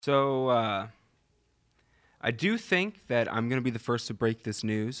So I do think that I'm going to be the first to break this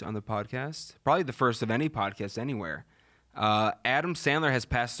news on the podcast. Probably the first of any podcast anywhere. Adam Sandler has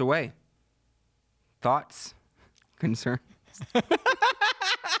passed away. Thoughts? Concerns?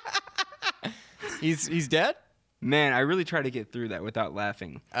 He's dead? Man, I really try to get through that without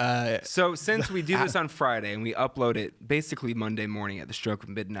laughing. So since we do this on Friday and we upload it basically Monday morning at the stroke of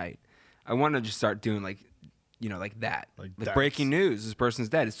midnight, I want to just start doing like that. Like breaking news, this person's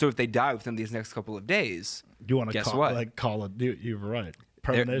dead. So if they die within these next couple of days, you want to guess what? Call it. You're right.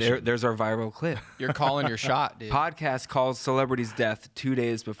 There's our viral clip. You're calling your shot, dude. Podcast calls celebrity's death 2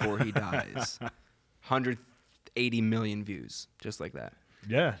 days before he dies. 180 million views, just like that.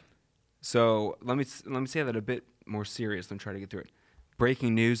 Yeah. So let me say that a bit more serious than try to get through it.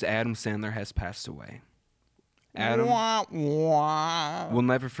 Breaking news: Adam Sandler has passed away. Adam, we'll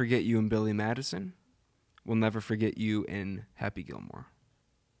never forget you in Billy Madison. We'll never forget you in Happy Gilmore.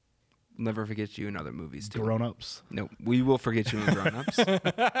 We'll never forget you in other movies too. Grown Ups. No, we will forget you in Grown Ups.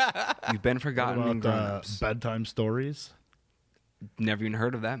 You've been forgotten in Grown Ups. Bedtime Stories. Never even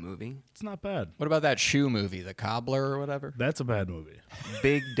heard of that movie. It's not bad. What about that shoe movie, The Cobbler or whatever? That's a bad movie.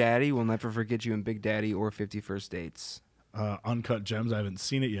 Big Daddy. We'll never forget you in Big Daddy or 50 First Dates. Uncut Gems. I haven't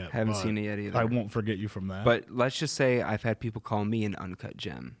seen it yet. Haven't seen it yet either. I won't forget you from that. But let's just say I've had people call me an uncut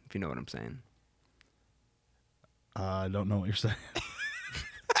gem, if you know what I'm saying. I don't know what you're saying.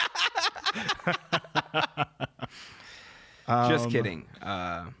 Just kidding.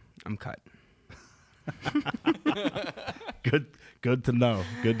 I'm cut. Good to know.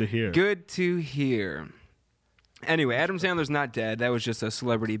 Good to hear. Good to hear. Anyway, Adam Sandler's not dead. That was just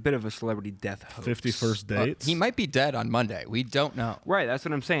a bit of a celebrity death hoax. 50 First Dates. He might be dead on Monday. We don't know. Right, that's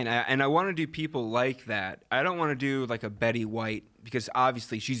what I'm saying. And I want to do people like that. I don't want to do like a Betty White because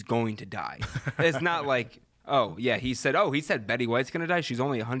obviously she's going to die. It's not like, oh, yeah, he said Betty White's going to die. She's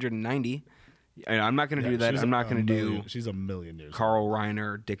only 190. And I'm not going to do that. I'm not going to do. She's a million years. Carl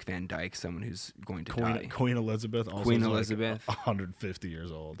Reiner, Dick Van Dyke, someone who's going to die. Queen Elizabeth. Also Queen Elizabeth, 150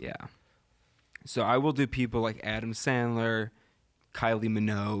 years old. Yeah. So I will do people like Adam Sandler, Kylie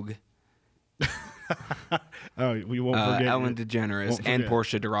Minogue. Oh, we won't forget Ellen DeGeneres and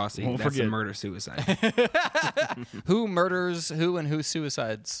Portia de Rossi. That's a murder suicide. Who murders who and who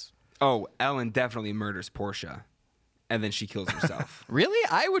suicides? Oh, Ellen definitely murders Portia. And then she kills herself. Really?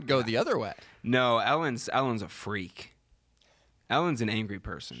 I would go the other way. No, Ellen's a freak. Ellen's an angry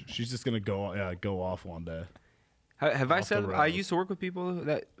person. She's just gonna go off one day. Have I said I used to work with people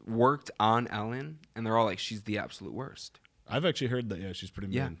that worked on Ellen, and they're all like, she's the absolute worst. I've actually heard that. Yeah, she's pretty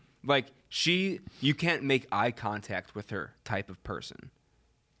mean. Yeah, like you can't make eye contact with her type of person.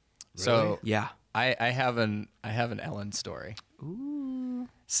 Really? So yeah, I have an Ellen story. Ooh.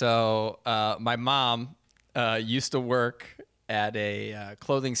 So my mom used to work at a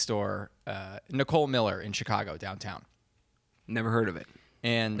clothing store, Nicole Miller in Chicago downtown. Never heard of it.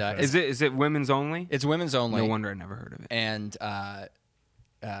 And Okay. Is it women's only? It's women's only. No wonder I never heard of it. And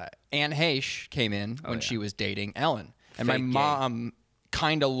Anne Heche came in when she was dating Ellen, and Fake my mom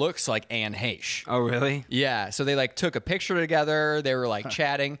kind of looks like Anne Heche. Oh, really? Yeah. So they like took a picture together. They were like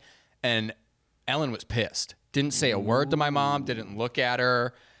chatting, and Ellen was pissed. Didn't say a word to my mom. Didn't look at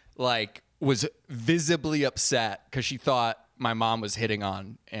her. Like was visibly upset because she thought my mom was hitting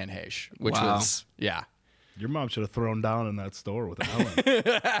on Anne Heche, which was Your mom should have thrown down in that store with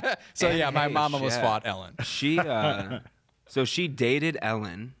Ellen. So Anne yeah, my mom Heche, almost fought Ellen. She so she dated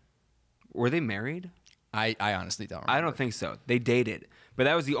Ellen. Were they married? I honestly don't remember. I don't think so. They dated, but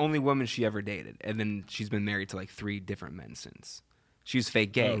that was the only woman she ever dated, and then she's been married to like 3 different men since. She was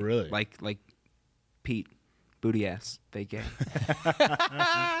fake gay. Oh, really? Like Pete, booty ass, fake gay.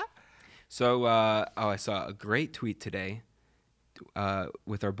 So I saw a great tweet today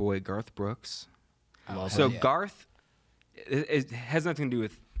with our boy Garth Brooks. So Garth, it has nothing to do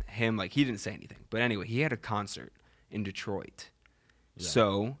with him. Like he didn't say anything, but anyway, he had a concert in Detroit. Yeah.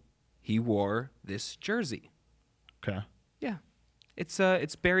 So he wore this jersey. Okay. Yeah,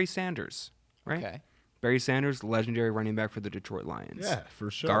 it's Barry Sanders, right? Okay. Barry Sanders, legendary running back for the Detroit Lions. Yeah,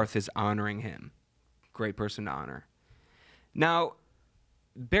 for sure. Garth is honoring him. Great person to honor. Now,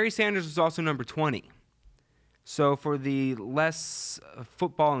 Barry Sanders was also number 20. So for the less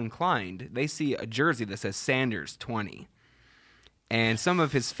football inclined, they see a jersey that says Sanders 20. And some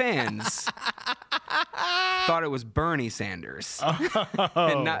of his fans thought it was Bernie Sanders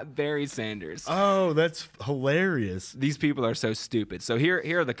and not Barry Sanders. Oh, that's hilarious. These people are so stupid. So here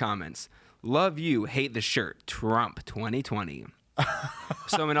are the comments. Love you, hate the shirt, Trump 2020.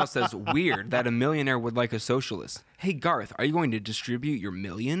 Someone else says, weird that a millionaire would like a socialist. Hey, Garth, are you going to distribute your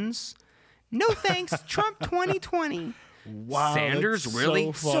millions? No thanks, Trump 2020. Wow, Sanders, that's really?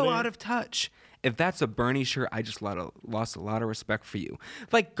 so So funny. out of touch. If that's a Bernie shirt, I just lost a lot of respect for you.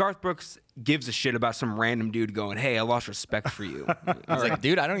 Like Garth Brooks gives a shit about some random dude going, "Hey, I lost respect for you." I was like,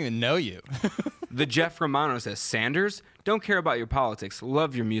 dude, I don't even know you. The Jeff Romano says, Sanders, don't care about your politics.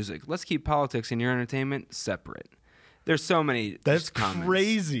 Love your music. Let's keep politics and your entertainment separate. There's so many. That's just comments.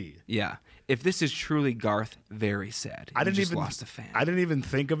 crazy. Yeah. If this is truly Garth, very sad. I You didn't just even lost a fan. I didn't even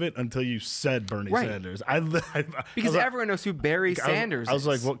think of it until you said Bernie Right. Sanders. Because everyone knows who Barry Sanders I was is.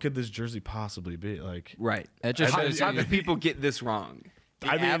 like, what could this jersey possibly be? Like, Right. It just how, shows how you- could people get this wrong? The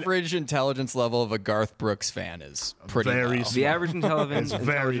I mean- average intelligence level of a Garth Brooks fan is pretty Very low. smart. The average it's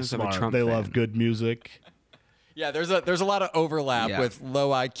very intelligence of a smart. Trump They fan. love good music. Yeah, there's a lot of overlap Yeah. with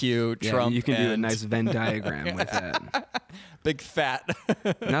low IQ Yeah, Trump. you can do a and nice Venn diagram with that. big fat.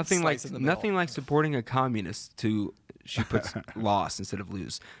 Nothing like slice in the middle. nothing like supporting a communist to she puts loss instead of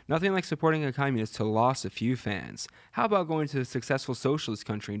lose. Nothing like supporting a communist to loss a few fans. How about going to a successful socialist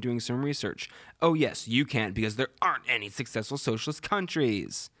country and doing some research? Oh yes, you can't because there aren't any successful socialist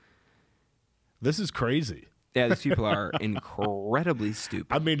countries. This is crazy. Yeah, these people are incredibly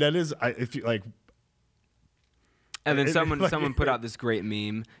stupid. I mean, that is. If you like, And then It- someone like- put out this great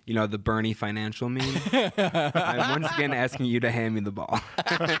meme, you know, the Bernie financial meme. I'm once again asking you to hand me the ball.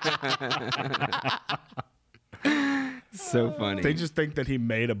 So funny. they just think that he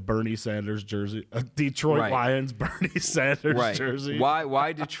made a Bernie Sanders jersey, a Detroit Right. Lions Bernie Sanders right. jersey.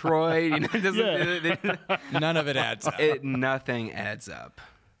 Why Detroit? You know, it doesn't, None of it adds up. nothing adds up.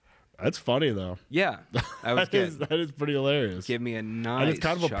 That's funny though. Yeah, that was good. That is pretty hilarious. Give me a nice. And it's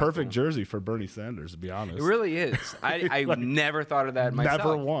kind of a chuckle. perfect jersey for Bernie Sanders, to be honest. It really is. I never thought of that myself.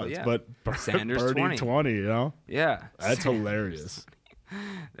 Never once, yeah. but Sanders Bernie 20, you know? Yeah, That's hilarious.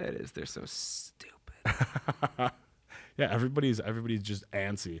 that is. They're so stupid. Yeah, everybody's just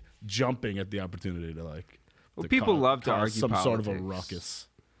antsy, jumping at the opportunity to like. Well, to people love to cause argue some sort of a politics. ruckus.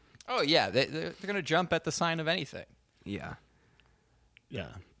 Oh yeah, they're gonna jump at the sign of anything. Yeah. Yeah,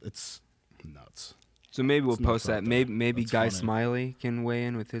 it's nuts. So maybe we'll It's nuts post that. out there. Maybe That's Guy funny. Smiley can weigh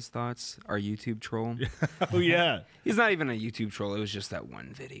in with his thoughts. Our YouTube troll. Oh yeah, He's not even a YouTube troll. It was just that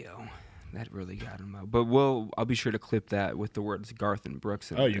one video that really got him out. But I'll be sure to clip that with the words Garth and Brooks.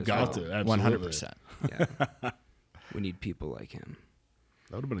 In oh it you as got well. to absolutely. 100%. Yeah. We need people like him.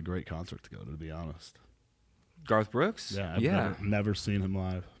 That would have been a great concert to go to be honest. Garth Brooks. Yeah, I've never seen him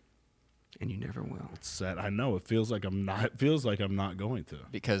live. And you never will. It's sad. I know it feels like I'm not. It feels like I'm not going to.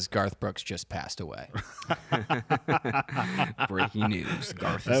 Because Garth Brooks just passed away. Breaking news.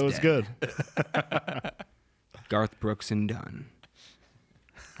 Garth That is was dead. good. Garth Brooks and Dunn.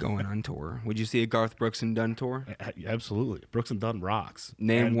 Going on tour. Would you see a Garth Brooks and Dunn tour? Absolutely, Brooks and Dunn rocks.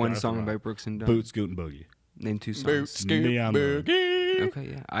 Name And one Garth song rock. by Brooks and Dunn. Boot, Scoot, and Boogie. Name two songs. Boot, scoot, Neon Moon. boogie. Okay,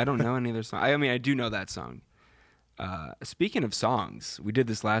 yeah. I don't know any other song. I mean, I do know that song. Speaking of songs, we did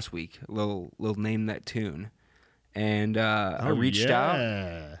this last week. A little name that tune, and I reached out.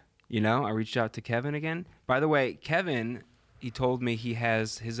 Yeah. I reached out to Kevin again. By the way, Kevin, he told me he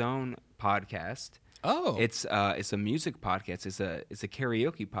has his own podcast. Oh, It's a music podcast. It's a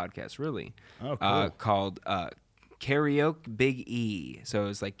karaoke podcast, really. Oh, cool. Called Karaoke Big E. So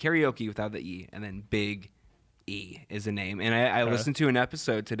it's like karaoke without the E, and then Big E is a name. And I listened to an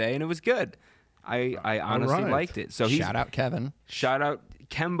episode today, and it was good. I honestly right. liked it. So he's, shout out Kevin. shout out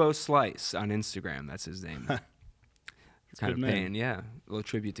Kembo Slice on Instagram. That's his name. Kind of good name. paying, yeah. A little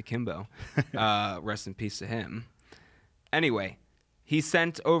tribute to Kimbo. Rest in peace to him. Anyway, he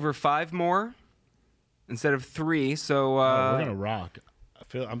sent over 5 more instead of 3. So we're gonna rock.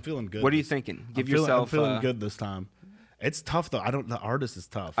 I'm feeling good. what are you thinking? Give I'm yourself. feeling good this time. It's tough though. The artist is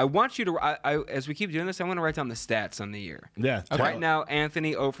tough. I want you to. As we keep doing this, I want to write down the stats on the year. yeah. Right now,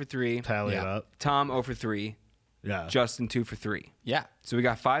 Anthony 0 for 3. Tally it Yeah. up. Tom 0 for 3. Yeah. Justin 2 for 3. Yeah. So we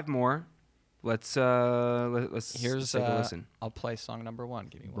got 5 more. Let's let's Here's take a listen. I'll play song number 1.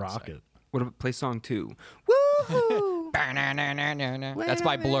 Give me one rock sec. it. What about play song 2? Woo! That's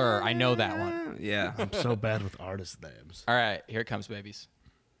by Blur. I know that one. Yeah. I'm so bad with artist names. All right, here it comes, babies.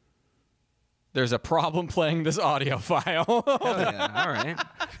 There's a problem playing this audio file. Hell yeah. All right.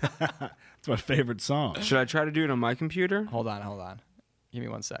 It's my favorite song. Should I try to do it on my computer? Hold on. Give me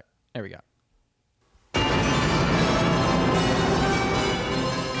one sec. There we go.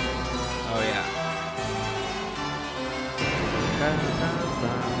 Oh yeah.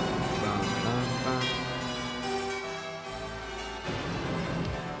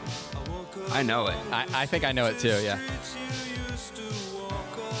 I know it. I think I know it too, yeah.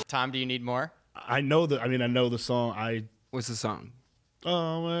 Tom, do you need more? I know that. I mean, I know the song. What's the song?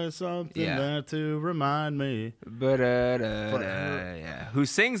 Always something Yeah. there to remind me. Yeah. Who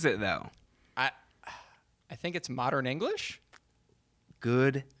sings it though? I think it's Modern English.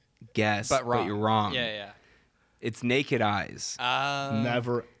 Good guess, But wrong. you're wrong. Yeah. It's Naked Eyes.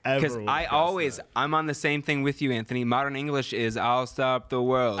 Never ever. Because would've I guessed always, that. I'm on the same thing with you, Anthony. Modern English is I'll stop the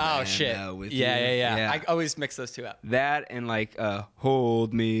world. Oh and, shit. with Yeah. you. I always mix those two up. That and like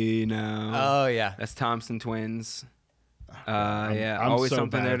Hold Me Now. Oh yeah. That's Thompson Twins. I'm always so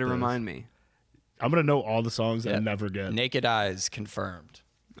something bad there at to this. remind me. I'm gonna know all the songs Yep. and never get. Naked Eyes confirmed.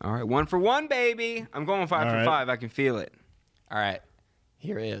 All right, 1 for 1, baby. I'm going 5 All for right. 5. I can feel it. All right.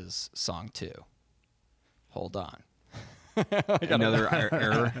 Here is song 2. Hold on. Another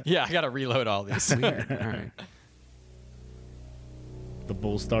error. Yeah, I gotta reload all these. Weird. All right. The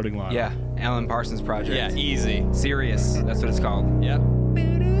Bulls starting line. Yeah, Alan Parsons Project. Yeah, easy. Serious. That's what it's called. Yep.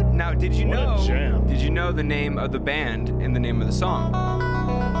 Now, did you What a know? jam. Did you know the name of the band and the name of the song?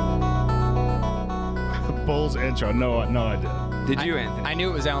 Bulls intro. No, I didn't. Did you, Anthony? I knew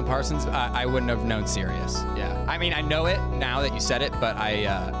it was Alan Parsons. I wouldn't have known Sirius. Yeah. I mean, I know it now that you said it, but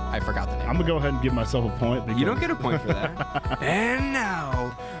I forgot the name. I'm gonna go ahead and give myself a point. You don't get a point for that. And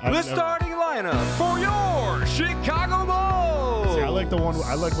now, I've the never- starting lineup for your Chicago Bulls. See, I like the one.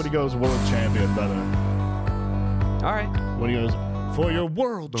 I like when he goes world champion better. All right, When he goes for your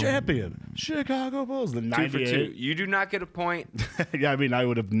world champion, Chicago Bulls. The 2 for 2. 98. You do not get a point. Yeah, I mean, I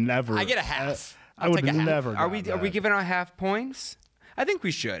would have never. I get a half. I I'll would take a have half. never. Are we gotten that. giving out half points? I think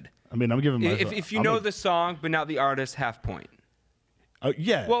we should. I mean, I'm giving myself. If you I'm know gonna- the song but not the artist, half point.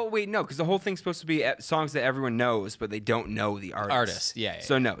 yeah. Well, wait, no, because the whole thing's supposed to be songs that everyone knows, but they don't know the artist. Artist, yeah.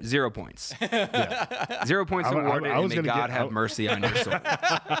 So no, 0 points. 0 points I awarded, was and may gonna God get- have mercy on your soul.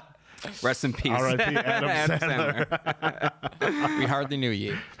 Rest in peace. R.I.P. Adam Sandler. We hardly knew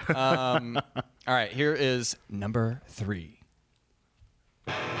you. All right, here is number 3.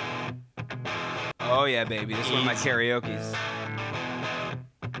 Oh yeah, baby, this is one of my karaoke's.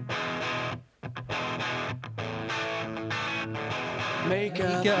 Make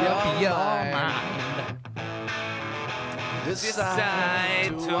up your mind. Decide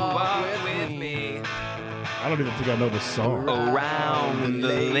to walk with me I don't even think I know the song. around the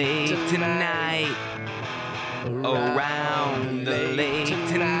lake tonight. Around the lake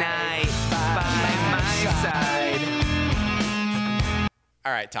tonight, by my side.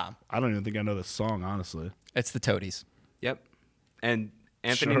 All right, Tom. I don't even think I know the song, honestly. It's the Toadies. Yep. And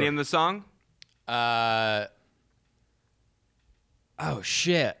Anthony Sure. named the song. Oh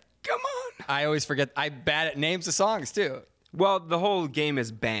shit. Come on. I always forget. I'm bad at names of songs too. Well, the whole game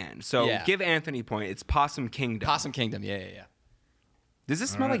is banned, so Yeah. give Anthony a point. It's Possum Kingdom. Possum Kingdom. Yeah. Does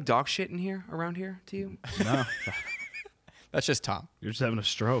this smell like dog shit in here, around here, to you? No, That's just Tom. you're just having a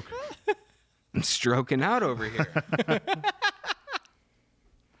stroke. I'm stroking out over here.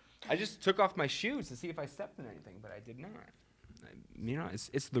 I just took off my shoes to see if I stepped in anything, but I did not.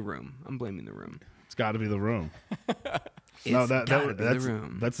 It's the room. I'm blaming the room. It's got to be the room. It's gotta be that's the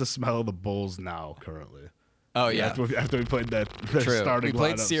room. That's the smell of the Bulls now, currently. Oh yeah. After we played that their True. starting We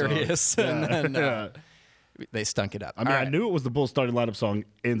played lineup song. Serious, and then, yeah. They stunk it up. I mean, All I right. knew it was the Bulls starting lineup song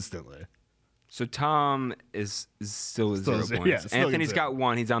instantly. So Tom is still at 0 Still- points. yeah, still Anthony's gets got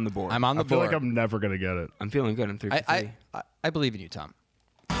 1. He's on the board. I'm on the I feel board. like I'm never gonna get it. I'm feeling good. I'm 3 for 3. I believe in you, Tom.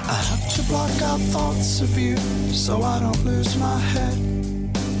 I have to block out thoughts of you so I don't lose my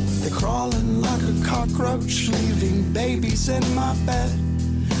head. They're crawling like a cockroach, leaving babies in my bed,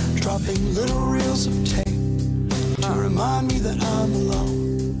 dropping little reels of tape to remind me that I'm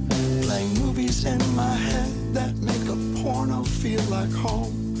alone, playing movies in my head that make a porno feel like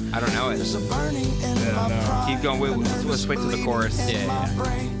home. I don't know it. There's a burning in my no. pride. Keep going. Wait, a let's nervous wait till the bleeding chorus. in Yeah, my yeah.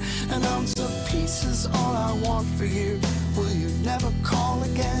 brain. An ounce of peace is all I want for you. Will you never call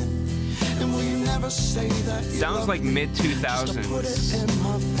again? And will you never say that you Sounds love like me? mid Just to put it 2000s. in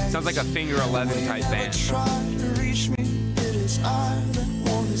my face. Sounds like a Finger Will 11 you type never band. try to reach me? It is I that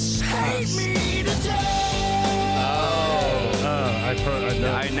want to save me today. I've heard.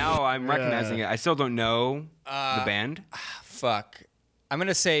 I know. Now I'm recognizing it. I still don't know the band. Fuck. I'm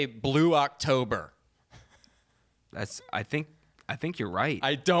gonna say Blue October. I think you're right.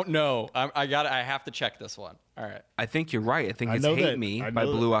 I don't know. I have to check this one. All right. I think you're right. I think I it's know Hate that- Me I by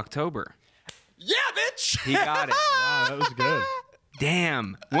know that- Blue October. Yeah, bitch. He got it. Wow, that was good.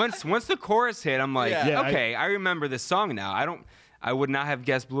 Damn. Once the chorus hit, I'm like, Yeah. Yeah, okay, I remember this song now. I would not have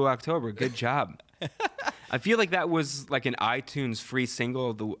guessed Blue October. Good job. I feel like that was like an iTunes free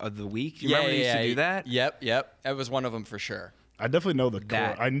single of the week. You remember they used to do that? Yep. That was one of them for sure. I definitely know the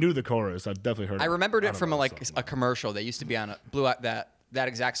That- chorus. I knew the chorus. I've definitely heard. I remembered it don't from know the like song. a commercial. They used to be on a that that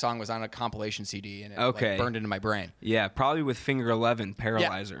exact song was on a compilation CD and it Okay. like, burned into my brain. Yeah, probably with Finger 11,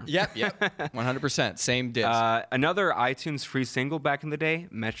 Paralyzer. Yep. 100%. Same disc. Another iTunes free single back in the day,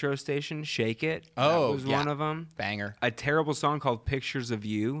 Metro Station, Shake It. Oh, that was yeah. one of them. Banger. A terrible song called Pictures of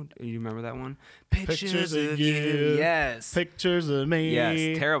You. You remember that one? Pictures of you. Yes. Pictures of me.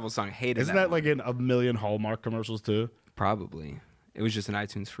 Yes, terrible song. Hated Isn't that that like one. in a million Hallmark commercials too? Probably. It was just an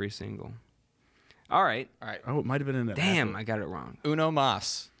iTunes free single. All right. All right. Oh, it might have been in it. Damn, I got it wrong. Uno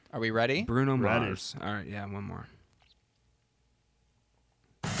Mas. Are we ready? Bruno Ready. Mars. All right, yeah, one more.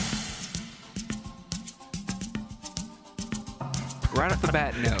 Right off the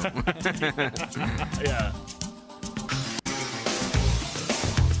bat, no. Yeah.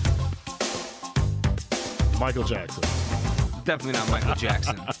 Michael Jackson. Definitely not Michael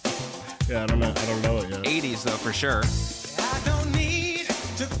Jackson. Yeah, I don't know it yet. 80s, though, for sure. I don't need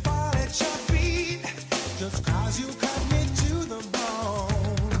to fall at your feet just 'cause you cut me to the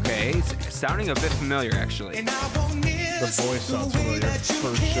bone. Okay, it's sounding a bit familiar, actually. And I won't miss The voice sounds the way familiar, that you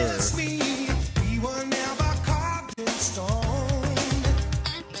for kiss sure. me. We were never carved in stone.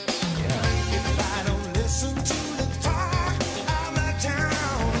 If I don't listen to the talk of the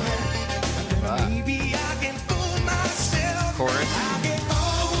town, then maybe I can fool myself. Chorus. I'll get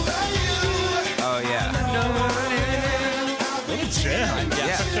over you. Oh, yeah.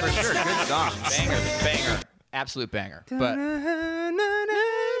 Yeah, for sure. Good song. Banger. Absolute banger. But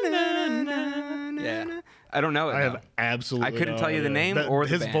yeah. I don't know it. I though. have absolutely. I couldn't no tell you the idea. name or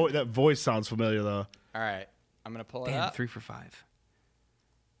the his band. That voice sounds familiar though. All right. I'm going to pull it Damn, up. 3 for 5.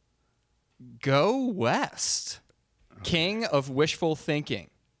 Go West. King of Wishful Thinking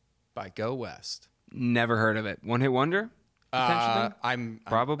by Go West. Never heard of it. One hit wonder? Potentially? I'm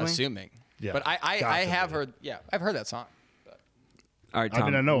Probably? assuming. Yeah, But I gotta have be. heard, yeah, I've heard that song. All right, I Tom.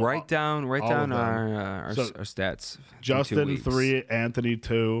 mean, I know write down all of them. our So, stats. for 2 Justin weeks. 3, Anthony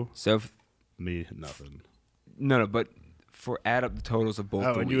 2, So, me nothing. no, but for add up the totals of both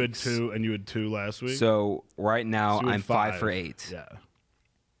Oh, the and you had weeks. 2, and you had 2 last week. So right now So you had I'm 5 for 8. Yeah,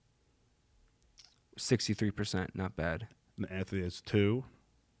 63%, not bad. and Anthony has 2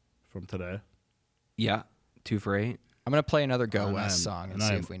 from today. Yeah, 2 for 8. I'm going to play another Go And West I'm- song and I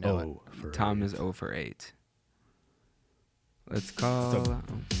see am if we know it. 0 for Tom 8. is 0 for 8. Let's call.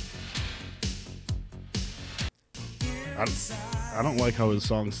 I don't like how his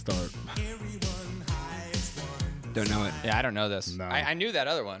songs start. Don't know it. Yeah, I don't know this. No. I knew that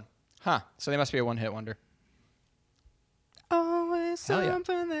other one. Huh. So they must be a one-hit wonder. Always Hell yeah.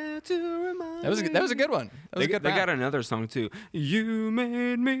 something there to remind That was a good one. That was They, a good they got round. another song too. You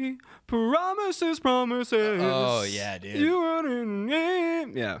made me promises. Oh, yeah, dude. You are in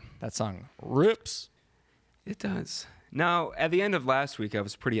game. Yeah, That song rips. it does. Now, at the end of last week, I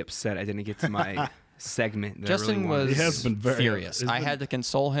was pretty upset I didn't get to my segment. That I Justin really wanted. was He has been very- furious. he's I been- had to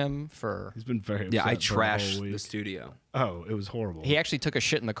console him for. He's been very Yeah, I upset for the whole trashed week. the studio. Oh, it was horrible. He actually took a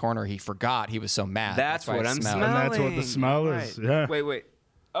shit in the corner. He forgot. He was so mad. That's why what it I'm smelled. smelling. And that's what the smell is, yeah. Wait.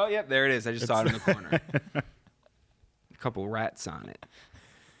 Oh, yep, there it is. I just saw it in the corner. A couple rats on it.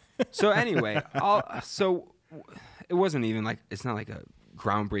 So anyway, it wasn't even like, it's not like a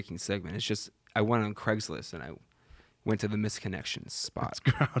groundbreaking segment. It's just I went on Craigslist and I went to the Misconnections spot.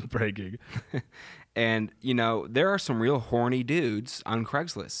 Groundbreaking. And, there are some real horny dudes on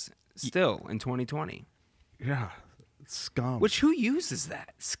Craigslist still in 2020. Yeah, scum. Which, who uses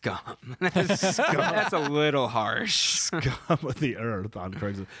that? Scum. That's a little harsh. scum of the earth on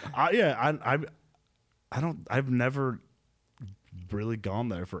Craigslist. I've never really gone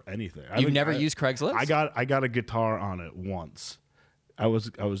there for anything. You've never used Craigslist? I got a guitar on it once. I was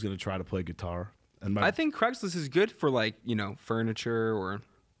gonna try to play guitar, and I think Craigslist is good for furniture or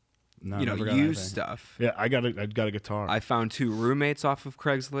never got used anything. stuff. Yeah, I got a guitar. I found 2 roommates off of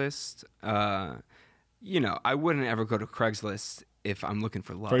Craigslist. I wouldn't ever go to Craigslist if I'm looking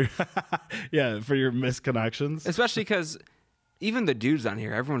for love, yeah, for your misconnections. especially because even the dudes on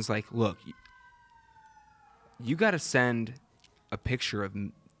here, everyone's like, "Look, you got to send a picture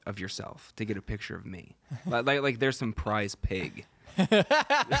of yourself to get a picture of me." like there's some prize pig.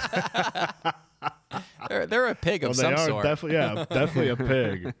 They're a pig of Well, some they are sort. definitely a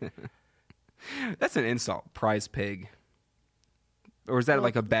pig. That's an insult, prize pig. Or is that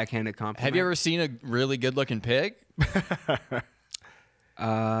like a backhanded compliment? Have you ever seen a really good-looking pig?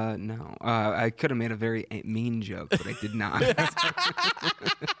 No. I could have made a very mean joke, but I did not.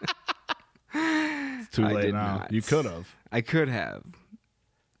 It's too I late did now. not. You could have. I could have.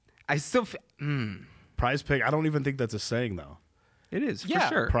 I still. Prize pig. I don't even think that's a saying though. It is Yeah.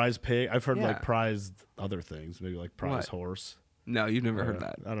 for sure. Prize pig. I've heard Yeah. like prized other things, maybe like prize What? horse. No, you've never heard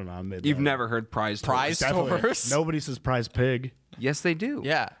that. I don't know. I made You've that up. never heard prized horse. Prized Definitely. horse? Nobody says prize pig. Yes, they do.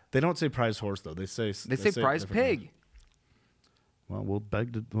 Yeah. They don't say prize horse though. They say Prize different- pig. Well,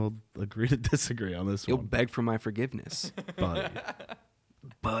 we'll agree to disagree on this You'll one, beg for my forgiveness, buddy.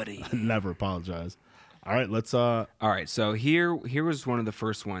 buddy. Never apologize. All right, let's. All right, so here was one of the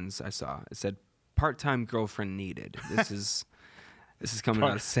first ones I saw. It said part-time girlfriend needed. This is coming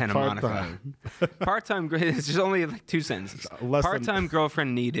out of Santa Monica. part-time. Part-time. It's just only like 2 sentences. Less than- Part-time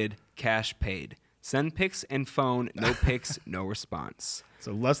girlfriend needed. Cash paid. Send pics and phone. No pics. No response.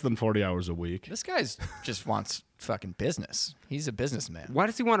 So less than 40 hours a week. This guy's just wants fucking business. He's a businessman. Why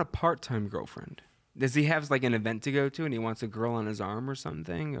does he want a part-time girlfriend? Does he have like an event to go to and he wants a girl on his arm or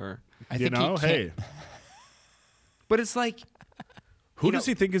something? Or I You think he know, can't- hey, but it's like who you does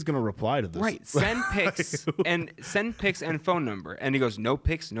know- he think is going to reply to this? right. Send pics and phone number. And he goes, no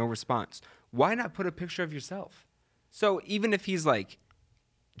pics, no response. Why not put a picture of yourself? So even if he's like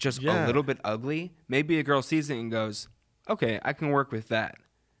just Yeah. a little bit ugly, maybe a girl sees it and goes, okay, I can work with that.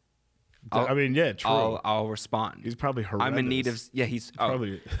 I mean, yeah, true. I'll respond. He's probably horrendous. I'm in need of. Yeah, he's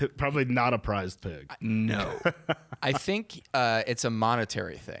Probably not a prized pig. no. I think it's a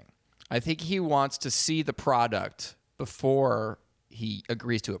monetary thing. I think he wants to see the product before he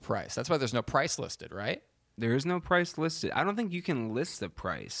agrees to a price. That's why there's no price listed, right? There is no price listed. I don't think you can list the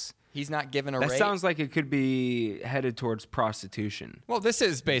price. He's not given a That rate. sounds like it could be headed towards prostitution. Well, this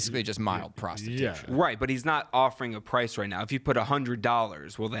is basically just mild prostitution. Yeah. Right, but he's not offering a price right now. If you put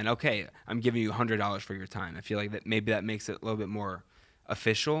 $100, well then, okay, I'm giving you $100 for your time. I feel like that maybe that makes it a little bit more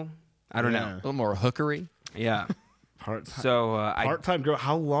official. I don't A know. little more hookery. Yeah. Part-time, So I part-time girl.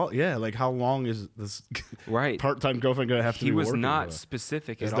 How long? Yeah, like how long is this right. part-time girlfriend going to have to He be was working not with?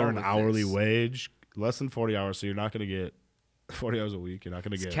 specific Is at there all an with hourly this. wage? Less than 40 hours, so you're not going to get 40 hours a week. You're not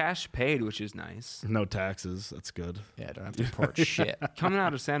going to It's get cash paid, which is nice. no taxes. That's good. Yeah, I don't have to report shit. Coming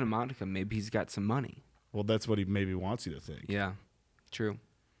out of Santa Monica, maybe he's got some money. Well, that's what he maybe wants you to think. Yeah, true.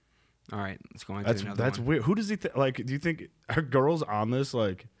 All right, let's go on That's to another that's one. weird. Who does he like? Do you think are girls on this?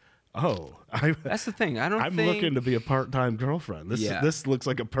 Like, oh, That's the thing. I'm I'm looking to be a part-time girlfriend. Yeah. This looks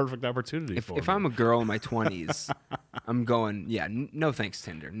like a perfect opportunity for If me. I'm a girl in my 20s, I'm going. Yeah, no thanks,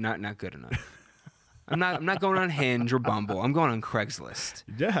 Tinder. Not good enough. I'm not going on Hinge or Bumble. I'm going on Craigslist.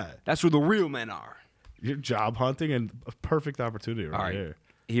 Yeah, That's where the real men are. you're job hunting and a perfect opportunity right, All right.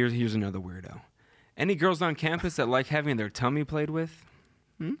 here. Here's another weirdo. Any girls on campus that like having their tummy played with?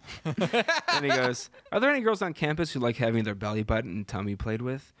 And he goes, are there any girls on campus who like having their belly button and tummy played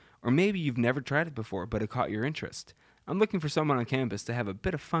with? Or maybe you've never tried it before, but it caught your interest. I'm looking for someone on campus to have a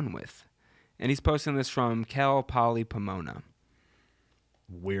bit of fun with. And he's posting this from Cal Poly Pomona.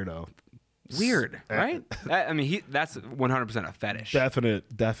 Weirdo. Weird, right? That's 100% a fetish. Definite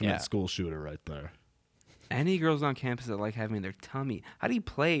Yeah. school shooter right there. Any girls on campus that like having their tummy. How do you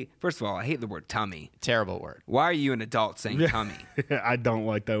play? First of all, I hate the word tummy. Terrible word. Why are you an adult saying tummy? I don't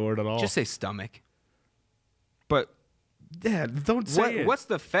like that word at all. Just say stomach. But yeah, don't say it. what's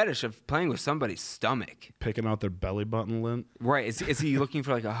the fetish of playing with somebody's stomach? Picking out their belly button lint? Right. Is he looking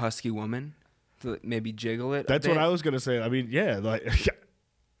for like a husky woman to maybe jiggle it? That's what I was gonna say. I mean, yeah, like,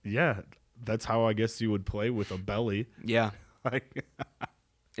 yeah, that's how I guess you would play with a belly. Yeah. Like,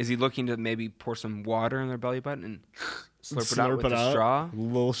 Is he looking to maybe pour some water in their belly button and slurp it out with a straw?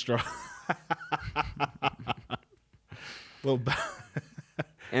 Little straw. Little.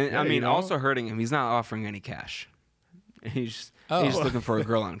 And Yeah, I mean, you know? also hurting him. He's not offering any cash. He's just looking for a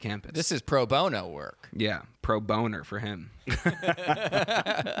girl on campus. This is pro bono work. yeah, pro boner for him.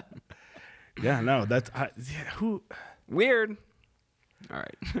 Yeah, no, who Weird. All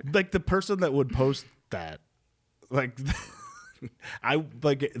right. like the person that would post that, like, I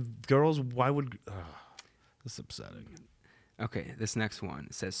like girls. Why would? This is upsetting. Okay, this next one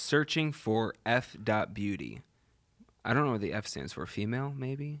says searching for F.beauty. I don't know what the F stands for. Female,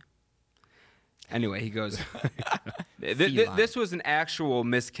 maybe? Anyway, he goes, Feline. this was an actual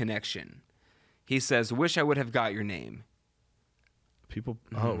misconnection. He says, wish I would have got your name. People.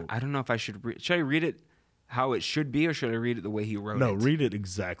 Oh I don't know if I should should I read it how it should be or should I read it the way he wrote no, it? read it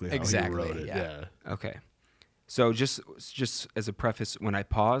exactly how Exactly, he wrote it. yeah. Okay. So just as a preface, when I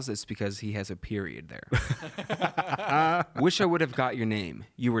pause, it's because he has a period there. Wish I would have got your name.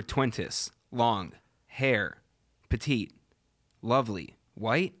 You were twintus, long, hair, petite, lovely,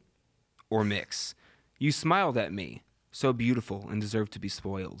 white, or mix. You smiled at me, so beautiful and deserve to be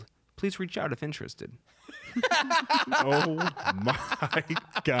spoiled. Please reach out if interested. Oh my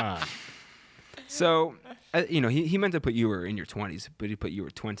god. So, he meant to put you were in your 20s, but he put you were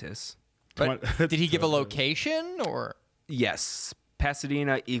twintus. But did he give a location or? Yes,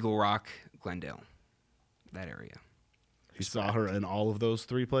 Pasadena, Eagle Rock, Glendale, that area. He saw her in all of those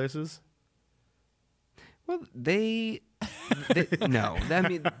 3 places. Well, they no. I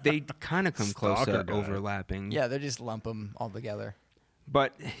mean, they kind of come close Stalker to guy. overlapping. Yeah, they just lump them all together.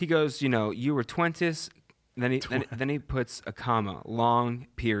 But he goes, you were 20s. Then he puts a comma, long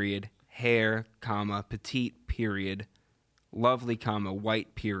period, hair, comma, petite period, lovely comma,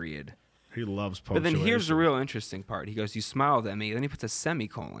 white period. He loves But punctuation. then here's the real interesting part. He goes, you smiled at me. Then he puts a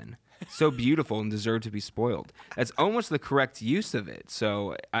semicolon. So beautiful and deserve to be spoiled. That's almost the correct use of it.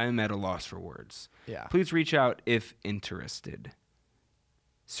 So I'm at a loss for words. Yeah. Please reach out if interested.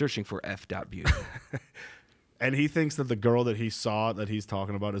 Searching for f.beauty. And he thinks that the girl that he saw that he's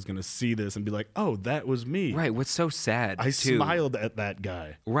talking about is going to see this and be like, "Oh, that was me." Right. What's so sad? I too, smiled at that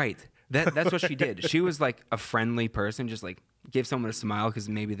guy. Right. That's what she did. She was like a friendly person, just like gave someone a smile because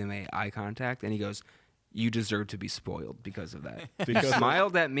maybe they made eye contact. And he goes, you deserve to be spoiled because of that. Because You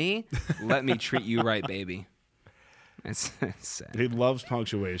smiled at me. Let me treat you right, baby. It's sad. He loves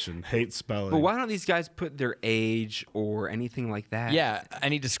punctuation, hates spelling. But why don't these guys put their age or anything like that? Yeah,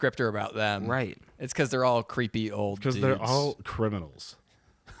 any descriptor about them. Right. It's because they're all creepy old Because dudes. they're all criminals.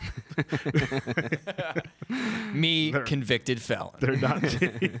 Me, convicted felon. They're not.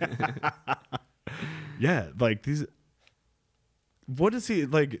 Yeah, like these. What is he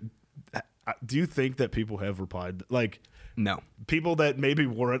like? Do you think that people have replied, like No. people that maybe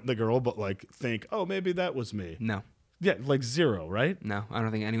weren't the girl, but like think, oh, maybe that was me? No. Yeah, like 0, right? No. I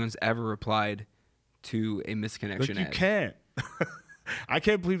don't think anyone's ever replied to a Like misconnection you ad. can't. I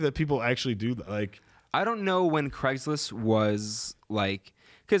can't believe that people actually do that. Like, I don't know when Craigslist was like,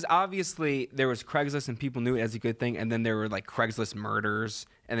 because obviously there was Craigslist and people knew it as a good thing, and then there were like Craigslist murders,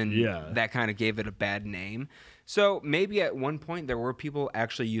 and then Yeah. that kind of gave it a bad name. So maybe at one point there were people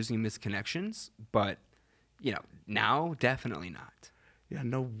actually using misconnections, but now definitely not. yeah,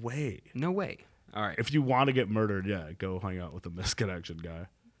 no way. No way. All right, If you want to get murdered, yeah, go hang out with a misconnection guy.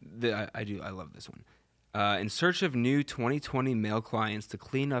 I love this one. In search of new 2020 male clients to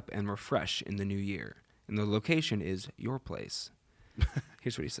clean up and refresh in the new year, and the location is your place.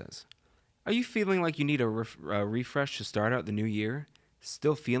 Here's what he says. Are you feeling like you need a refresh to start out the new year?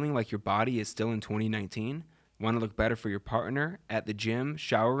 Still feeling like your body is still in 2019? Want to look better for your partner, at the gym,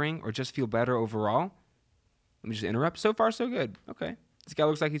 showering, or just feel better overall? Let me just interrupt. So far, so good. Okay. This guy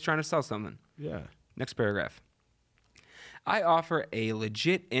looks like he's trying to sell something. Yeah. Next paragraph. I offer a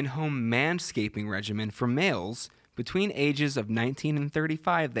legit in-home manscaping regimen for males between ages of 19 and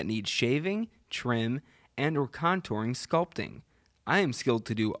 35 that need shaving, trim, and or contouring sculpting. I am skilled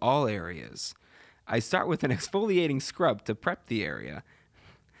to do all areas. I start with an exfoliating scrub to prep the area,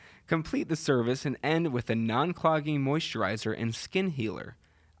 complete the service, and end with a non-clogging moisturizer and skin healer.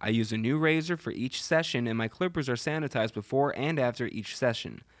 I use a new razor for each session, and my clippers are sanitized before and after each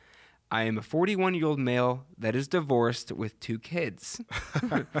session. I am a 41-year-old male that is divorced with 2 kids.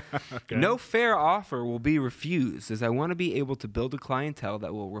 No fair offer will be refused, as I want to be able to build a clientele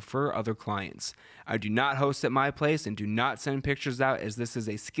that will refer other clients. I do not host at my place and do not send pictures out, as this is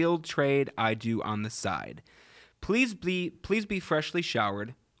a skilled trade I do on the side. Please be freshly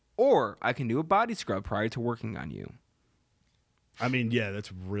showered, or I can do a body scrub prior to working on you. I mean, yeah,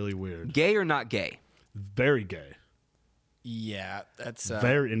 that's really weird. Gay or not gay? Very gay. Yeah, that's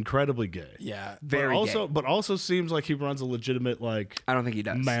Very incredibly gay. yeah. Very gay. But also seems like he runs a legitimate like I don't think he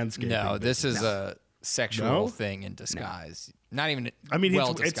does. manscaping. No, this business. is a sexual No? thing in disguise. Not even. I mean,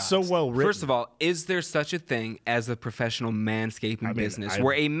 well it's so disguised. well written. First of all, is there such a thing as a professional manscaping business I've-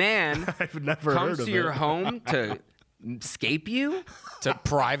 where a man I've never comes heard of to your it. home to scape you? to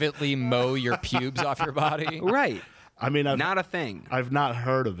privately mow your pubes off your body. Right. I mean, Not a thing. I've not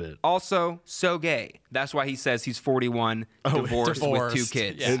heard of it. Also, so gay. That's why he says he's 41, divorced with 2 divorced,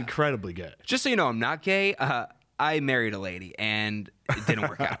 kids. yeah. Incredibly gay. Just so you know, I'm not gay. I married a lady, and it didn't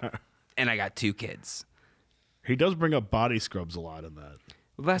work out. And I got 2 kids. He does bring up body scrubs a lot in that.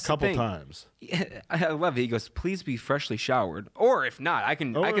 Well, that's A couple the thing. times. I love it. He goes, please be freshly showered. Or if not, I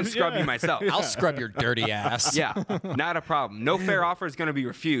can scrub yeah. you myself. I'll scrub your dirty ass. Yeah, not a problem. No fair offer is going to be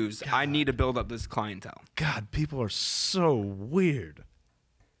refused. I need to build up this clientele. God, people are so weird.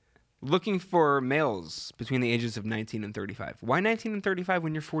 Looking for males between the ages of 19 and 35. Why 19 and 35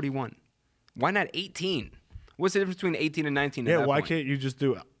 when you're 41? Why not 18? What's the difference between 18 and 19 at Yeah, that why point? can't you just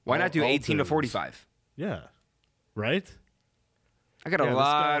do Why not do all 18 to dudes? 45? Yeah. Right? I got Yeah, a this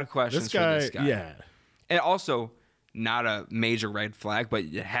lot guy- of questions this guy, for this guy. Yeah. And also, not a major red flag, but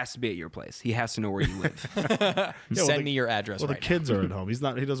it has to be at your place. He has to know where you live. Send me your address Well, right the kids are at home. He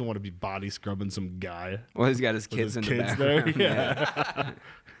doesn't want to be body scrubbing some guy. Well, he's got his with kids his in the kids background. there. Yeah.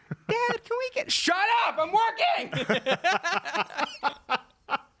 Dad, can we get... Shut up! I'm working!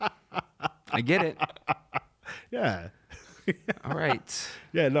 I get it. Yeah. All right.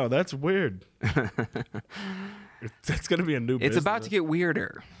 Yeah, no, that's weird. That's gonna be a new. It's about to get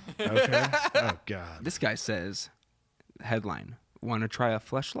weirder. Okay. Oh God. This guy says, headline, want to try a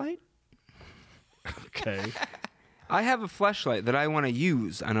fleshlight? Okay. I have a fleshlight that I want to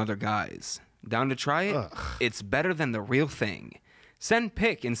use on other guys. Down to try it? Ugh. It's better than the real thing. Send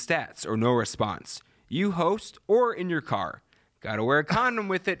pic and stats or no response. You host or in your car. Gotta wear a condom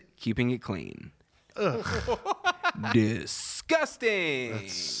with it, keeping it clean. Disgusting.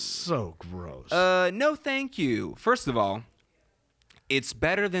 So gross. No thank you. First of all, it's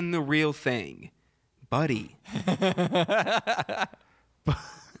better than the real thing. Buddy.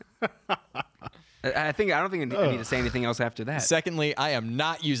 I don't think I need to say anything else after that. Secondly, I am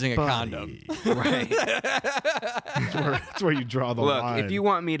not using a condom. Right. That's where you draw the Look, line. if you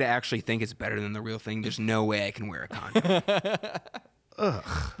want me to actually think it's better than the real thing, there's no way I can wear a condom. But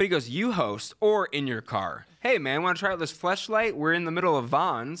he goes, you host or in your car. Hey, man, want to try out this fleshlight? We're in the middle of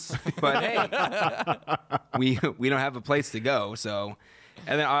Vaughn's, but hey, we don't have a place to go. So,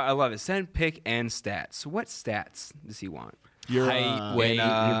 and then I love it. Send pic and stats. What stats does he want? your height, weight, your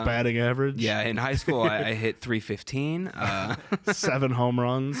batting average. Yeah, in high school, I hit 315. 7 home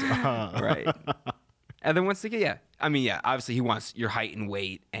runs. Right. And then once again, obviously he wants your height and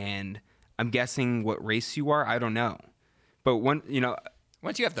weight, and I'm guessing what race you are. I don't know. But Once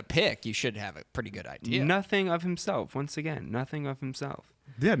you have the pick, you should have a pretty good idea. nothing of himself. Once again, nothing of himself.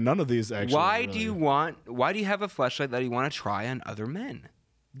 Yeah, none of these actually. Why really. do you have a fleshlight that you want to try on other men?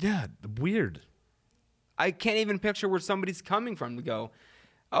 Yeah, weird. I can't even picture where somebody's coming from to go,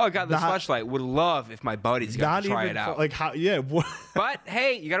 oh, I got this Not- fleshlight. Would love if my buddies got Not to try even it out. like how. Yeah. What? But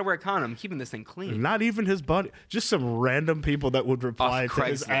hey, you got to wear a condom. I'm keeping this thing clean. Not even his buddy. Just some random people that would reply Off to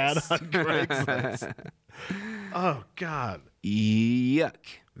his ad Craigslist. on Craigslist. Oh God. Yuck.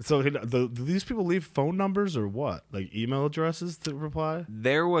 So do these people leave phone numbers or what? Like email addresses to reply?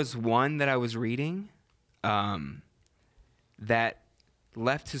 There was one that I was reading that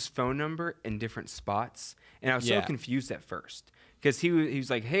left his phone number in different spots, and I was so Yeah. confused at first because he was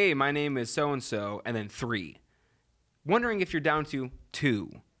like, "Hey, my name is so and so," and then 3, wondering if you're down to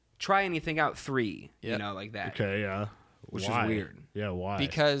 2. Try anything out 3, Yep. like that. Okay, yeah. Which is Why? weird. Yeah, why?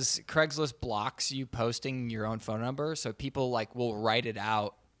 Because Craigslist blocks you posting your own phone number, so people will write it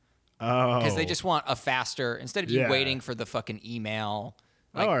out because they just want a faster instead of you Yeah. waiting for the fucking email.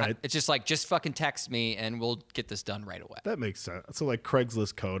 All right. It's just just fucking text me and we'll get this done right away. That makes sense. So like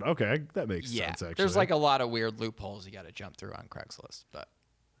Craigslist code. Okay, that makes Yeah, sense actually. there's a lot of weird loopholes you got to jump through on Craigslist, but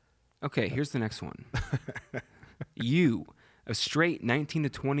Okay, here's the next one. You, a straight 19 to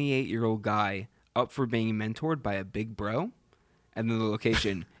 28-year-old guy up for being mentored by a big bro, and then the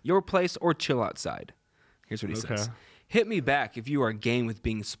location, your place or chill outside. Here's what he says. Okay. Hit me back if you are game with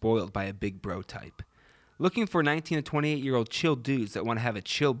being spoiled by a big bro type. Looking for 19 to 28-year-old chill dudes that want to have a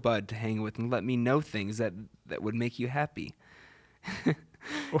chill bud to hang with and let me know things that would make you happy.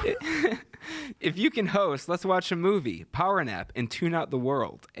 If you can host, let's watch a movie, power nap, and tune out the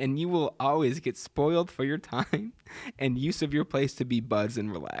world. And you will always get spoiled for your time and use of your place to be buds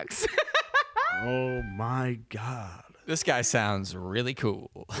and relax. Oh my God. this guy sounds really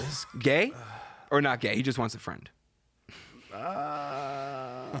cool. Gay? Or not gay? He just wants a friend.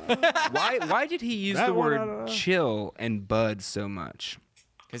 Why did he use That the one, I word don't know. chill and bud so much?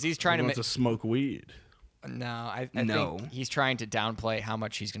 Because he's He trying to wants make. to smoke weed. No, I No. think he's trying to downplay how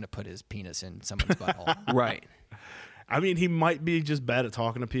much he's going to put his penis in someone's butthole. Right. I mean, he might be just bad at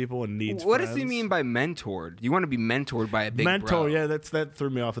talking to people and needs What friends. does he mean by mentored? You want to be mentored by a big Mentor? bro. Yeah, that threw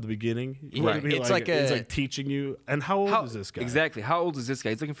me off at the beginning. You Right. wanna be It's like it's a- like teaching you. And how old is this guy? Exactly. How old is this guy?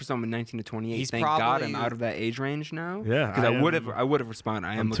 He's looking for someone 19 to 28. He's Thank God I'm probably- out of that age range now. Yeah, Because I I would have responded.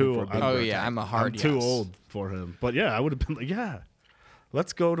 I am I'm looking too- for a big Oh bro yeah, type. I'm a hard I'm too yes. old for him. But yeah, I would have been like, yeah,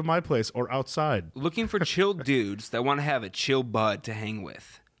 let's go to my place or outside. Looking for chill dudes that want to have a chill bud to hang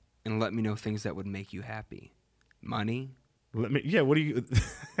with and let me know things that would make you happy. Money. Let me. Yeah. What do you?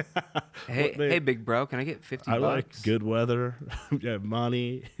 Hey, What they- hey, big bro, can I get 50 I bucks? like good weather. Yeah,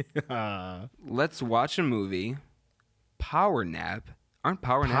 money. Let's watch a movie. Power nap. Aren't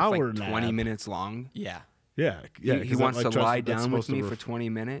power naps Power like 20 nap. minutes long? Yeah. Yeah. He 'cause wants that, to like, lie that's down with supposed to me for 20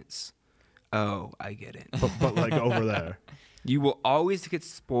 minutes. Oh, I get it. but like over there. You will always get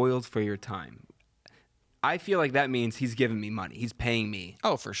spoiled for your time. I feel like that means he's giving me money. He's paying me.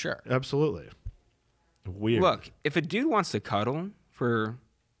 Oh, for sure. Absolutely. Weird. Look, if a dude wants to cuddle for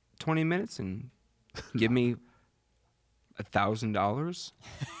 20 minutes and give me $1,000,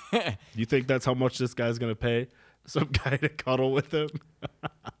 You think that's how much this guy's gonna pay some guy to cuddle with him?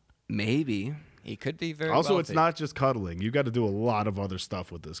 maybe. He could be very Also, it's wealthy. not just cuddling. You got to do a lot of other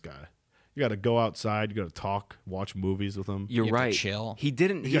stuff with this guy. You got to go outside. You got to talk, watch movies with them. You're You have to right. chill. He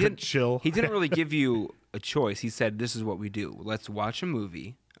didn't. He gotta didn't chill. He didn't really give you a choice. He said, "This is what we do. Let's watch a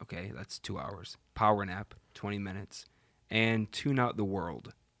movie. Okay, that's 2 hours. Power nap, 20 minutes, and tune out the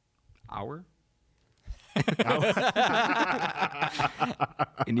world. Hour."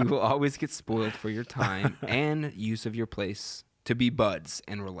 And you will always get spoiled for your time and use of your place to be buds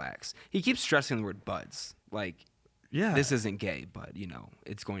and relax. He keeps stressing the word buds. Like, Yeah. this isn't gay, but,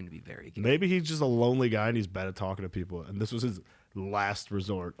 it's going to be very gay. Maybe he's just a lonely guy and he's bad at talking to people. And this was his last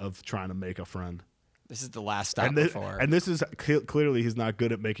resort of trying to make a friend. This is the last stop And before. this is clearly he's not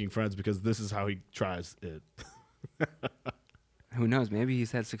good at making friends because this is how he tries it. Who knows? Maybe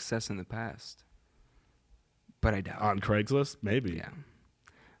he's had success in the past. But I doubt it. On Craigslist, maybe. Yeah.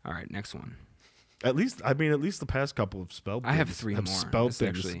 All right, next one. At least the past couple have spelled. I have things- 3 more. Spelled This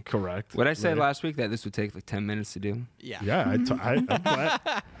things actually- correct. What I said right? last week that this would take like 10 minutes to do. yeah. Yeah, I'm glad.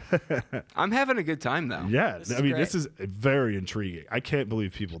 I'm having a good time though. Yeah, This is I mean, great. this is very intriguing. I can't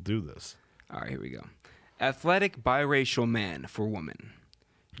believe people do this. All right, here we go. Athletic biracial man for woman.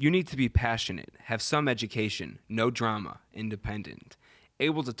 You need to be passionate, have some education, no drama, independent,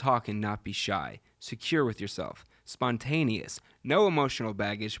 able to talk and not be shy, secure with yourself, spontaneous, no emotional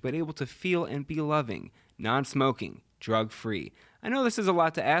baggage, but able to feel and be loving, non-smoking, drug-free. I know this is a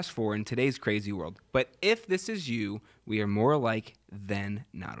lot to ask for in today's crazy world, but if this is you, we are more alike than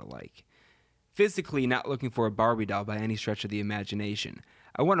not alike. Physically not looking for a Barbie doll by any stretch of the imagination.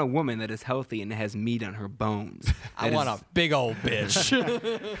 I want a woman that is healthy and has meat on her bones. I want a big old bitch.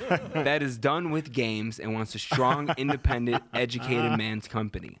 that is done with games and wants a strong, independent, educated man's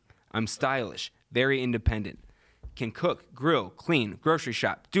company. I'm stylish, very independent, can cook, grill, clean, grocery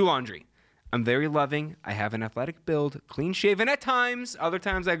shop, do laundry. I'm very loving. I have an athletic build, clean shaven at times. Other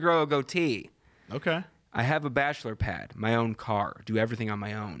times I grow a goatee. Okay. I have a bachelor pad, my own car, do everything on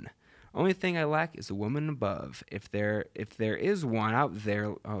my own. Only thing I lack is a woman above. If there is one out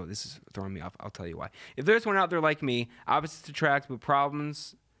there, oh, this is throwing me off. I'll tell you why. If there's one out there like me, opposites attract with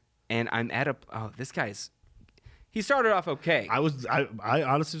problems, and I'm at a, oh, this guy's, he started off okay. I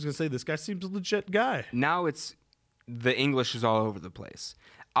honestly was gonna say this guy seems a legit guy. Now it's, the English is all over the place.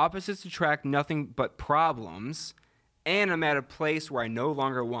 Opposites attract nothing but problems, and I'm at a place where I no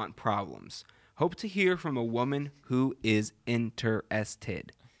longer want problems. Hope to hear from a woman who is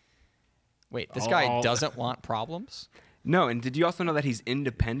interested. Wait, this guy Oh. doesn't want problems? No, and did you also know that he's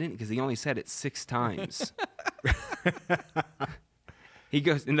independent? Because he only said it 6 times. He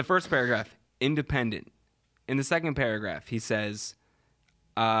goes, in the first paragraph, independent. In the second paragraph, he says,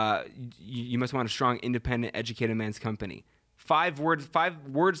 you must want a strong, independent, educated man's company. 5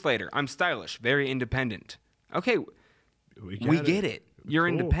 words later, I'm stylish, very independent. Okay, we get it. You're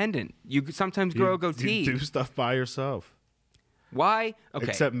Cool. independent. You sometimes grow a goatee. You do stuff by yourself. Why? Okay.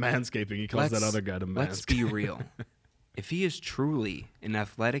 Except manscaping. He calls that other guy to manscape. Let's be real. If he is truly an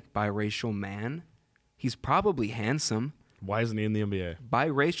athletic biracial man, he's probably handsome. Why isn't he in the NBA?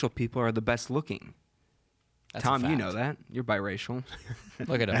 Biracial people are the best looking. That's a Tom, you fact. know that. You're biracial.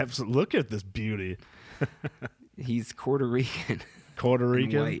 Look at him. Absolutely. Look at this beauty. He's Puerto Rican. Puerto and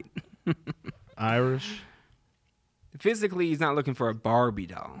Rican, white. Irish. Physically, he's not looking for a Barbie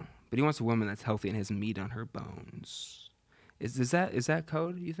doll, but he wants a woman that's healthy and has meat on her bones. Is that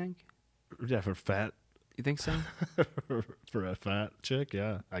code, you think? Yeah, for fat. You think so? For a fat chick,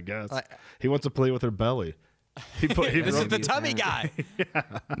 yeah, I guess. Like- He wants to play with her belly. He This is wrote- the tummy guy.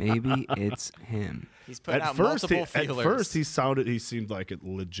 Maybe it's him. He's putting out at first, multiple feelers. he seemed like a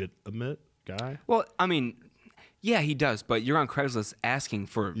legitimate guy. Well, I mean, yeah, he does, but you're on Craigslist asking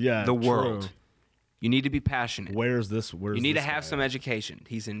for Yeah, the world. true. You need to be passionate. Where's this? You need to have some education.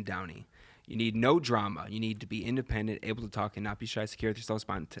 He's in Downey. You need no drama. You need to be independent, able to talk and not be shy, secure with yourself,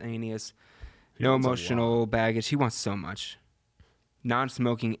 spontaneous, no wants a emotional baggage. He wants so much.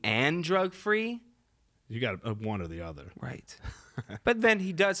 Non-smoking and drug-free? You got one or the other. Right. But then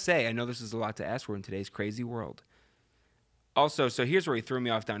he does say, I know this is a lot to ask for in today's crazy world. Also, so here's where he threw me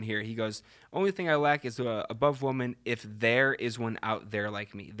off down here. He goes, only thing I lack is a above woman if there is one out there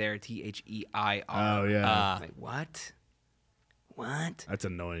like me. There, Their. Oh yeah, Like, what? What? that's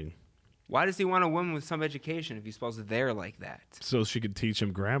annoying. Why does he want a woman with some education if he spells there like that? So she could teach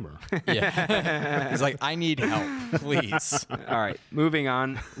him grammar. Yeah. He's like, I need help, please. All right, moving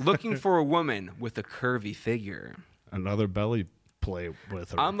on. Looking for a woman with a curvy figure. Another belly play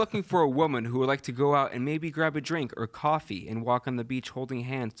with her. I'm looking for a woman who would like to go out and maybe grab a drink or coffee and walk on the beach holding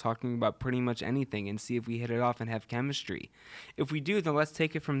hands, talking about pretty much anything and see if we hit it off and have chemistry. If we do, then let's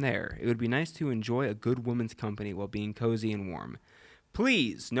take it from there. It would be nice to enjoy a good woman's company while being cozy and warm.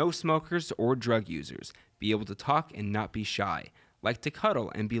 Please, no smokers or drug users. Be able to talk and not be shy. Like to cuddle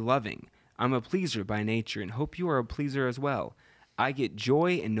and be loving. I'm a pleaser by nature and hope you are a pleaser as well. I get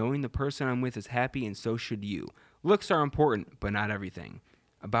joy in knowing the person I'm with is happy, and so should you. Looks are important, but not everything.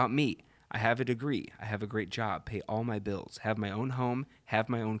 About me, I have a degree, I have a great job, pay all my bills, have my own home, have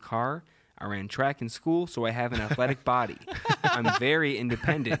my own car. I ran track in school, so I have an athletic body. I'm very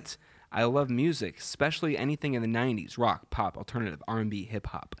independent. I love music, especially anything in the 90s, rock, pop, alternative, R&B,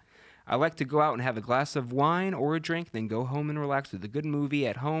 hip-hop. I like to go out and have a glass of wine or a drink, then go home and relax with a good movie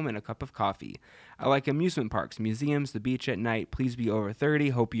at home and a cup of coffee. I like amusement parks, museums, the beach at night. Please be over 30.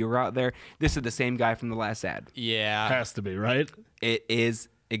 Hope you're out there. This is the same guy from the last ad. Yeah. Has to be, right? It is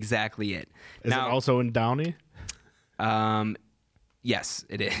exactly it. Is it also in Downey? Yes,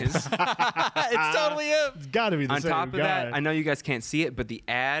 it is. It's totally him. It's got to be the On same top of guy. that, I know you guys can't see it, but the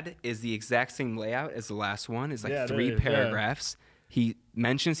ad is the exact same layout as the last one. It's like Yeah, it 3 is, yeah. paragraphs. He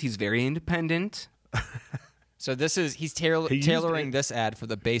mentions he's very independent. So he's used tailoring it- this ad for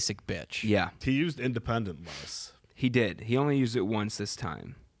the basic bitch. Yeah, He used independent less. he did. He only used it once this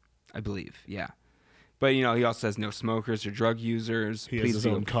time, I believe. Yeah. But, you know, he also says no smokers or drug users. He has his be-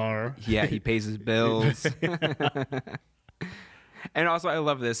 own car. Yeah, he pays his bills. And also, I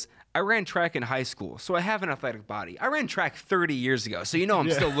love this. I ran track in high school, so I have an athletic body. I ran track 30 years ago, so you know I'm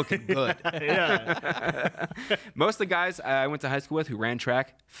still looking good. Yeah. Most of the guys I went to high school with who ran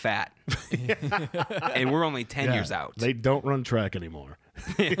track, fat. And we're only 10 years out. They don't run track anymore.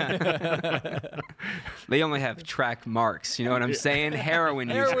 They only have track marks. You know what I'm saying? Heroin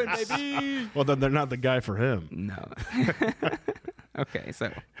users. Heroin, baby. Well, then they're not the guy for him. No. Okay,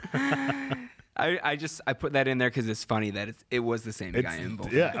 so I put that in there because it's funny that it was the same guy in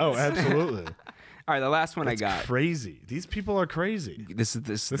both. Yeah. Oh, absolutely. All right, the last one I It's got. crazy. These people are crazy. This is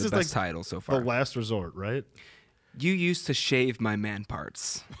the is best like title so The far. last resort, right? You used to shave my man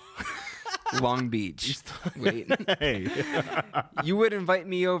parts. Long Beach. Wait. Hey. You would invite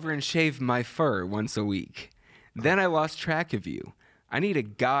me over and shave my fur once a week. Then I lost track of you. I need a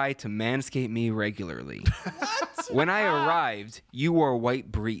guy to manscape me regularly. When I arrived, you wore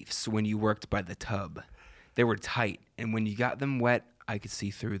white briefs when you worked by the tub. They were tight, and when you got them wet, I could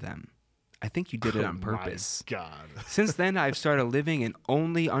see through them. I think you did it on purpose. My God. Since then, I've started living in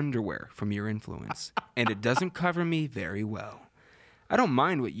only underwear from your influence, and it doesn't cover me very well. I don't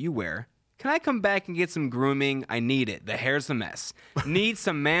mind what you wear. Can I come back and get some grooming? I need it. The hair's a mess. Need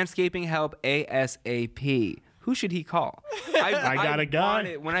some manscaping help ASAP. Who should he call? I got a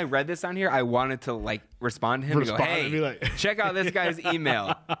guy. When I read this on here, I wanted to like respond to him and Respond go, and hey, be like- check out this guy's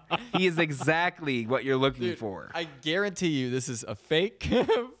email. He is exactly what you're looking for. I guarantee you this is a fake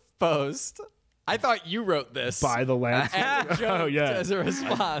post. I thought you wrote this. By the landscape. as a joke, Oh, yeah. as a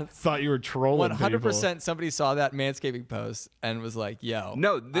response. Thought you were trolling 100% somebody saw that manscaping post and was like, yo.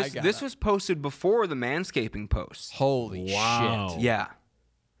 No, I got this it. was posted before the manscaping post. Holy Wow. shit. Yeah.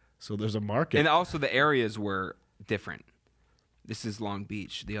 So there's a market. And also the areas were different. This is Long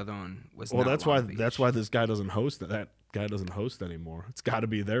Beach. The other one was well, not that's Long why Beach. that's why this guy doesn't host it. That guy doesn't host anymore. It's got to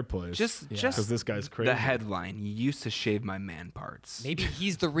be their place. just because this guy's crazy. the headline. You used to shave my man parts. Maybe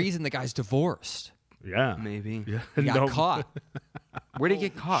he's the reason the guy's divorced. Yeah. Maybe. Yeah. He got No, caught. Where'd he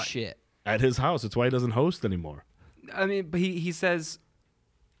get caught? Shit. at his house. That's why he doesn't host anymore. I mean, but he says,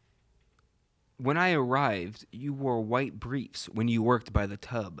 when I arrived, you wore white briefs when you worked by the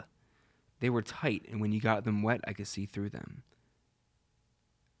tub. They were tight, and when you got them wet, I could see through them.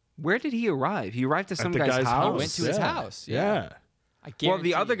 Where did he arrive? He arrived to some At the guy's house. Went to his house. Yeah. I Well, guarantee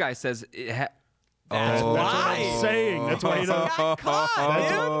the other you. guy says it That's That's what why. I'm saying. That's why he doesn't. Got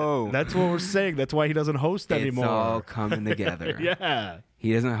caught, dude. That's what we're saying. That's why he doesn't host It's anymore. all coming together. Yeah.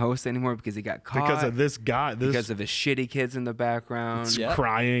 He doesn't host anymore because he got caught. Because of this guy. This because of his shitty kids in the background. Yeah.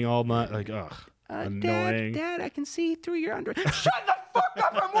 crying all night. Like, ugh. Annoying. Dad, I can see through your under. Shut the fuck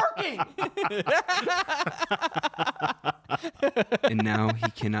up! I'm working. And now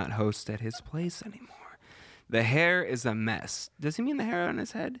he cannot host at his place anymore. The hair is a mess. Does he mean the hair on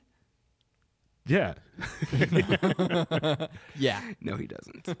his head? Yeah. Yeah. No, he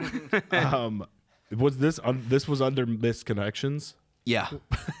doesn't. Was this this was under Misconnections? Yeah.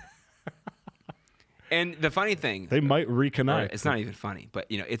 And the funny thing, They might reconnect. or it's not even funny, but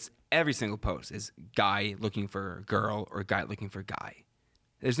it's every single post is guy looking for a girl or guy looking for a guy.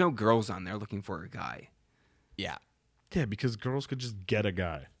 There's no girls on there looking for a guy. Yeah. Yeah, because girls could just get a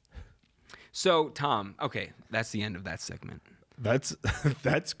guy. So, Tom, okay, that's the end of that segment. That's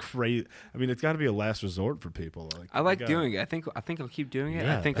crazy. I mean, it's got to be a last resort for people. I like doing it. I think I'll keep doing it.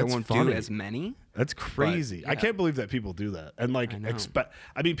 Yeah, I think I that's won't funny. do as many. That's crazy. I yeah. can't believe that people do that. And like I know. expect.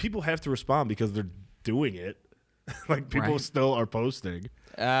 I mean, people have to respond because they're doing it. Like people Right. still are posting.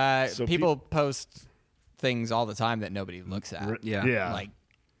 So People post things all the time that nobody looks at. Yeah. Yeah. Like,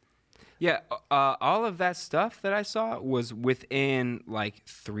 Yeah, all of that stuff that I saw was within like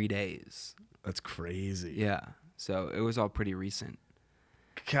 3 days. That's crazy. Yeah, so it was all pretty recent.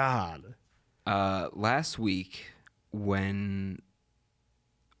 God. Last week when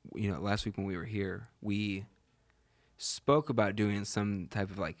we were here, we spoke about doing some type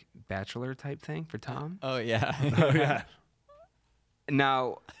of like bachelor type thing for Tom. Oh yeah. Oh yeah.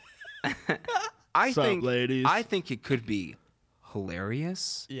 Now, I Sup, think ladies? I think it could be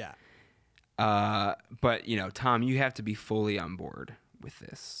hilarious. Yeah. But Tom, you have to be fully on board with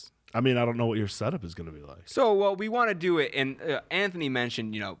this. I mean, I don't know what your setup is going to be like. So, well, we want to do it, and Anthony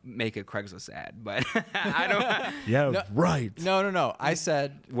mentioned, make a Craigslist ad, but I don't. Yeah, right. No. I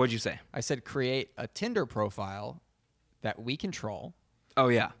said What'd you say? create a Tinder profile that we control Oh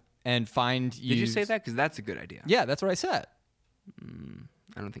yeah. and find you. Did you say that? Because that's a good idea. Yeah, that's what I said.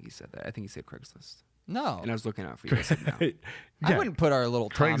 I don't think he said that. I think he said Craigslist. No, And I was looking out for you. I said no. I wouldn't put our little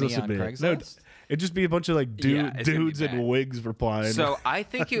Tommy Craigslist on would be Craigslist. No, it'd just be a bunch of like Yeah, it's gonna be dudes bad. in wigs replying. So I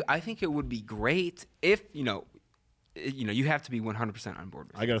think it would be great if you have to be 100% on board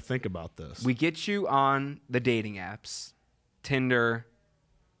with it. I got to think about this. We get you on the dating apps, Tinder,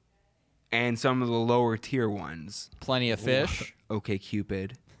 and some of the lower tier ones. Plenty of fish.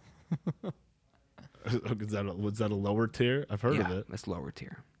 OkCupid. Was that a lower tier? I've heard Yeah, of it. that's lower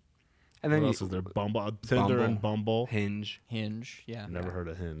tier. And What then else is there? Bumble, Tinder, and Bumble. Hinge. Hinge. Yeah. Never heard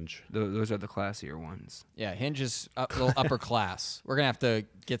of Hinge. Those are the classier ones. Yeah. Hinge is a little upper class. We're gonna have to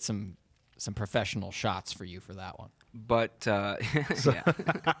get some professional shots for you for that one. But yeah.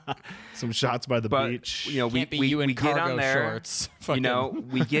 Some shots by the But beach. we Can't be you in we get cargo on there. shorts. Fucking-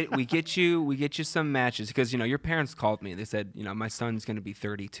 We get you some matches because your parents called me. They said my son's gonna be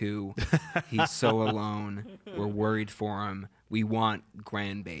 32. He's so alone. We're worried for him. We want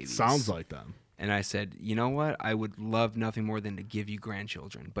grandbabies. Sounds like them. And I said, you know what? I would love nothing more than to give you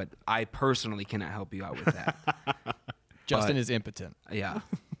grandchildren, but I personally cannot help you out with that. Justin But- is impotent. Yeah.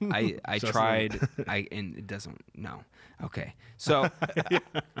 I Just tried and it doesn't no. Okay. So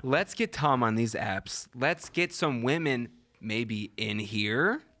let's get Tom on these apps. Let's get some women maybe in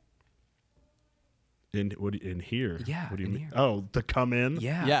here. In here? Yeah, What do you in mean? here. Oh, to come in?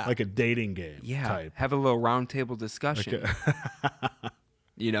 Yeah. Yeah. Like a dating game Yeah. type. Have a little round table discussion.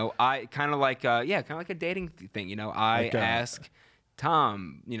 I kind of like a dating thing. I Like, ask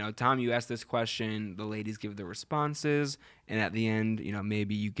Tom, Tom, you ask this question, the ladies give their responses, and at the end,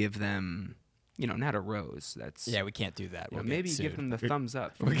 maybe you give them, not a rose. That's Yeah, we can't do that. We'll maybe you get give sued. them the thumbs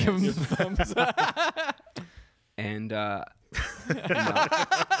up. We'll give them the thumbs up. And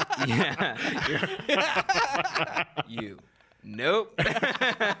yeah, you nope.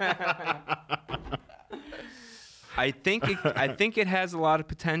 I think it has a lot of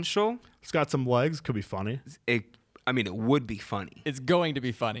potential. It's got some legs. Could be funny. It would be funny. It's going to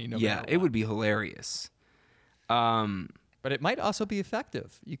be funny. No Yeah, matter it what. would be hilarious. But it might also be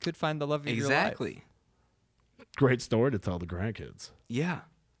effective. You could find the love of your life. Exactly. Great story to tell the grandkids. Yeah.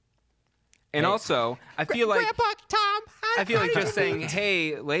 And also, I feel like Tom. I feel like just saying,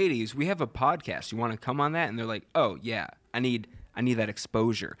 "Hey, ladies, we have a podcast. You want to come on that?" And they're like, "Oh yeah, I need that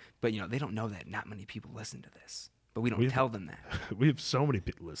exposure." But they don't know that not many people listen to this. But we don't tell them that. We have so many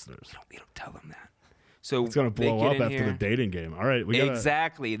listeners. We don't tell them that. So It's gonna they blow get up in after the here. dating game. All right, we gotta.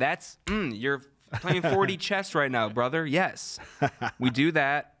 Exactly. That's you're playing 4D chess right now, brother. Yes, we do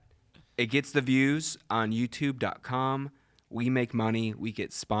that. It gets the views on YouTube.com. We make money. We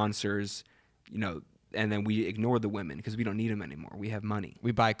get sponsors. And then we ignore the women because we don't need them anymore. We have money.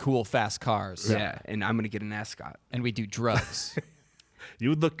 We buy cool, fast cars. Yeah, and I'm gonna get an ascot. And we do drugs. You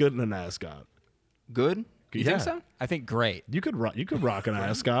would look good in an ascot. Good? You Yeah. think so? I think great. You could rock an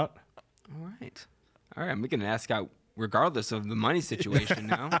ascot. All right. I'm making an ascot regardless of the money situation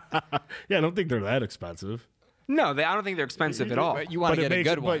now. Yeah, I don't think they're that expensive. No, I don't think they're expensive at all. But you want to But it get a makes-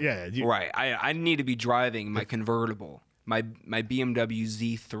 good one. But yeah, Right. I need to be driving my convertible, my BMW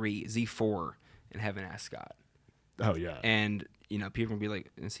Z4, and have an ascot. Oh yeah. And people will be like,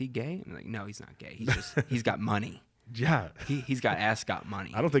 "Is he gay?" I'm like, "No, he's not gay. He's got money. Yeah. He's got ascot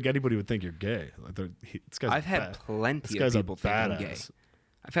money." I don't think anybody would think you're gay. Like this guy's I've had bad. plenty This of guy's a people think I'm gay. badass.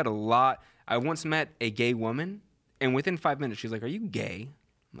 I've had a lot. I once met a gay woman, and within 5 minutes, she's like, "Are you gay?"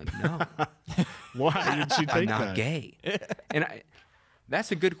 I'm like, "No, Why did she I'm think not that? gay." And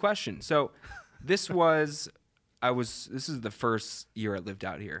that's a good question. So this is the first year I lived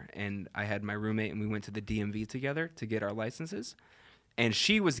out here, and I had my roommate, and we went to the DMV together to get our licenses. And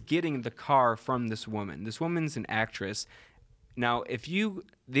she was getting the car from this woman. This woman's an actress. Now,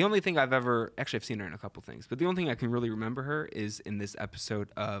 the only thing I've seen her in a couple things, but the only thing I can really remember her is in this episode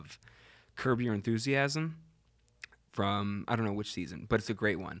of Curb Your Enthusiasm from, I don't know which season, but it's a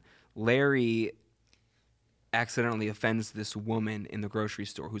great one. Larry accidentally offends this woman in the grocery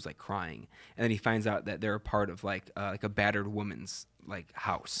store who's like crying, and then he finds out that they're a part of like a battered woman's like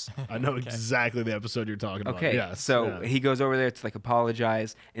house. I know exactly the episode you're talking about. Okay, Yes, so yeah. he goes over there to like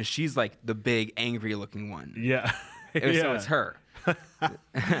apologize, and she's like the big angry looking one. Yeah. So Yeah. it's her.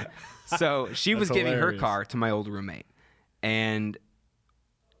 So she was That's giving her hilarious. car to my old roommate, and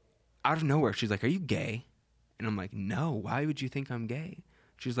out of nowhere she's like, "Are you gay?" And I'm like, "No. Why would you think I'm gay?"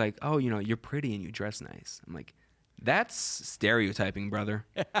 She's like, "Oh, you're pretty and you dress nice." I'm like, "That's stereotyping, brother."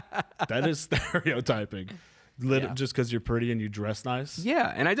 That is stereotyping. Yeah. Just because you're pretty and you dress nice.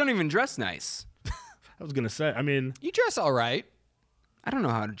 Yeah, and I don't even dress nice. I was gonna say. I mean, You dress all right. I don't know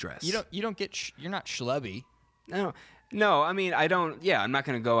how to dress. You don't get. You're not schlubby. No. I mean, I don't. Yeah, I'm not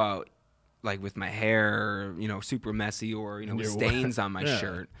gonna go out like with my hair, super messy or with Your- stains on my Yeah.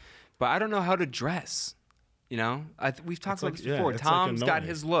 shirt. But I don't know how to dress. We've talked It's about like- this yeah, before. it's like Tom's got annoying.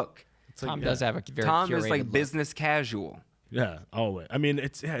 his look. it's like, Tom yeah. does have a very Tom is curated like look. business casual. Yeah, always. I mean,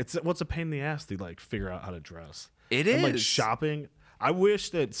 it's what's a pain in the ass to like figure out how to dress. It And, like is. shopping. I wish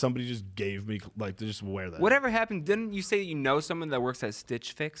that somebody just gave me like to just wear that. Whatever happened? Didn't you say someone that works at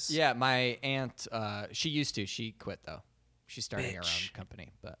Stitch Fix? Yeah, my aunt. She used to. She quit though. She's starting her own Bitch.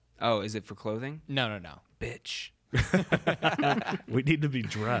 company. But Oh, is it for clothing? no. Bitch. We need to be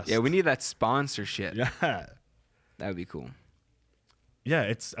dressed. Yeah, we need that sponsorship. Yeah, That would be cool. yeah.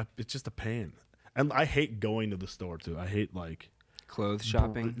 It's just a pain, and I hate going to the store too. I hate like Clothes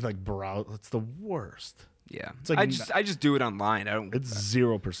shopping. browse. It's the worst. Yeah. It's like I just do it online. I don't. It's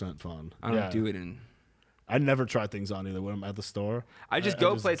 0% fun. I don't do it in. I never try things on either when I'm at the store. I just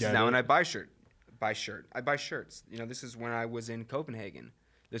go just places get now it. and I buy I buy shirts. This is when I was in Copenhagen.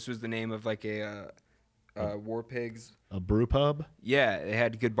 This was the name of like a War Pigs. A brew pub. Yeah, it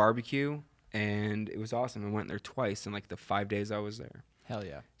had good barbecue and it was awesome. I went there twice in like the 5 days I was there. Hell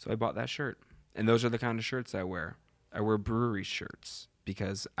yeah. So I bought that shirt. And those are the kind of shirts I wear. I wear brewery shirts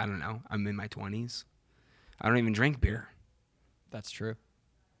because I don't know, I'm in my 20s. I don't even drink beer. That's true.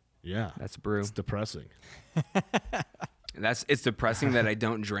 Yeah, That's brew. it's depressing. It's depressing that I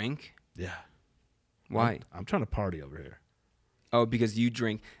don't drink. Yeah. Why? I'm trying to party over here. Oh, because you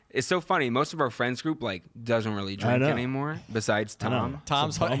drink. It's so funny. Most of our friends group like doesn't really drink know. anymore. Besides I know. Tom,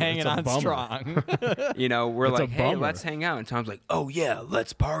 Tom's bummer. hanging It's a on bummer. strong. we're It's a like, hey, bummer. let's hang out, and Tom's like, oh yeah,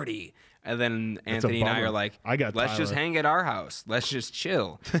 let's party. And then Anthony and I bummer. are like, I got let's just Tyler. hang at our house. Let's just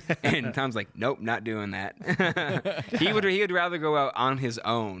chill. And Tom's like, nope, not doing that. he would rather go out on his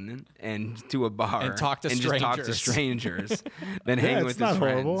own and to a bar And talk to just talk to strangers. strangers than hang it's with his not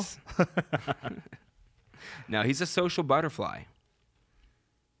horrible. friends. No, he's a social butterfly.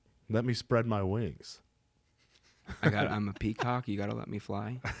 Let me spread my wings. I'm a peacock. You gotta let me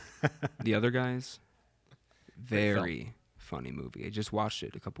fly. The other guys, very funny movie. I just watched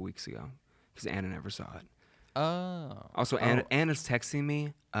it a couple weeks ago because Anna never saw it. Oh. Also, Anna's texting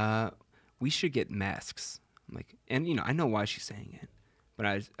me. We should get masks. I'm like, and I know why she's saying it, but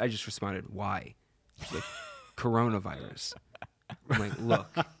I just responded, why? She's like, coronavirus. I'm like,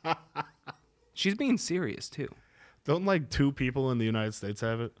 look. She's being serious too. Don't like 2 people in the United States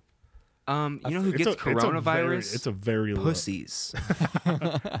have it? You know who gets coronavirus? It's a very low. pussies.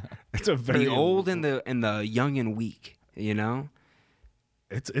 It's a very The old and the young and weak.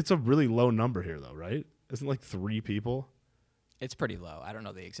 It's a really low number here though, right? Isn't it like 3 people? It's pretty low. I don't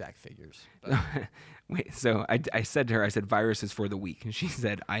know the exact figures. But Wait, so I said to her, I said, virus is for the weak. And she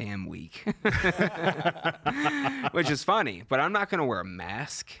said, I am weak. Which is funny, but I'm not going to wear a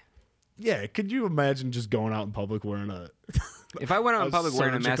mask. Yeah, could you imagine just going out in public wearing a If I went out in A public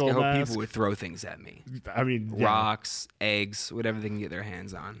wearing a mask, I surgical hope mask? people would throw things at me. I mean, yeah. Eggs, whatever they can get their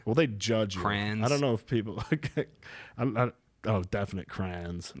hands on. Well, they judge you. Crayons. I don't know if people definite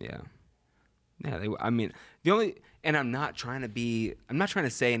crayons. Yeah. Yeah, I'm not trying to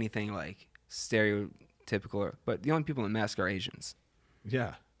say anything like stereotypical, but the only people in masks are Asians.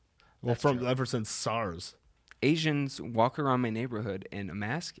 Yeah. Well, ever since SARS. Asians walk around my neighborhood in a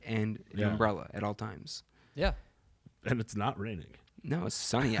mask and an Yeah. umbrella at all times. yeah. And it's not raining. No, it's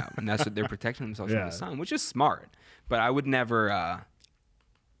sunny out, and that's what they're protecting themselves from Yeah. the sun, which is smart. But I would never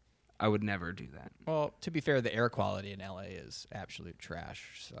do that. Well, to be fair, the air quality in LA is absolute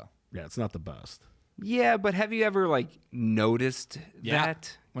trash. So Yeah, it's not the best. Yeah, but have you ever noticed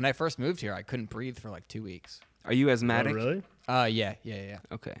that? When I first moved here, I couldn't breathe for like 2 weeks. Are you asthmatic? Oh, really? Yeah.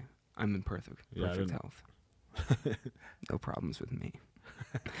 Okay, I'm in perfect Yeah, I didn't- health. No problems with me.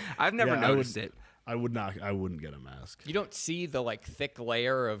 I've never Yeah, noticed it. I wouldn't get a mask. You don't see the thick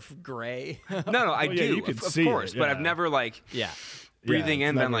layer of gray. No, I Oh, yeah, do, you can of see course, it, but I've yeah. never yeah. breathing it's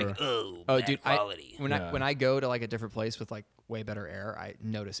in, then never- like, oh, Oh, bad dude, quality. when I go to like a different place with like way better air, I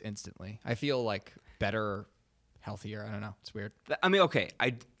notice instantly. I feel like better, healthier. I don't know. It's weird. I mean, okay,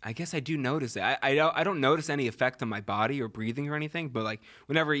 I guess I do notice it. I don't notice any effect on my body or breathing or anything, but like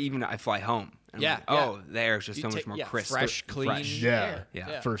whenever even I fly home, and I'm Yeah, like, yeah. oh, the air is just so much more crisp, fresh, clean. Yeah, air.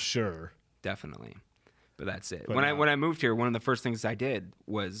 Yeah. for sure. definitely. But that's it. But when no. I moved here, one of the first things I did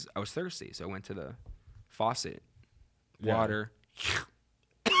was I was thirsty, so I went to the faucet, Yeah. water.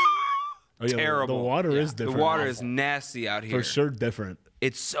 Oh, yeah, Terrible. The water is The different. water is nasty out here. for sure different.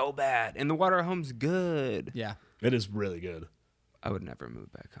 It's so bad, and the water at home's good. Yeah. It is really good. I would never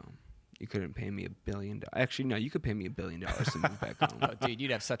move back home. You couldn't pay me $1 billion. Actually, no, you could pay me $1 billion to move back home. Oh, dude,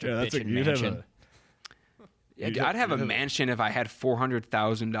 you'd have such a Yeah, that's bitchin' you'd have mansion. Yeah, you'd dude, I'd have a you'd mansion if I had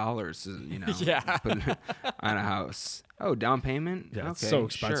 $400,000. You know, Yeah. put on a house. Oh, down payment. Yeah, it's Okay, so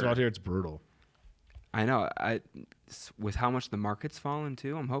expensive sure. out here. It's brutal. I know. With how much the market's fallen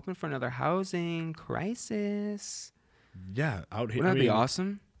too, I'm hoping for another housing crisis. Yeah, out here. Wouldn't that be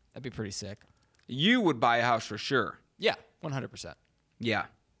awesome? That'd be pretty sick. You would buy a house for sure. Yeah, 100%. Yeah.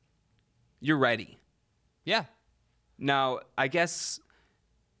 You're ready. Yeah. Now, I guess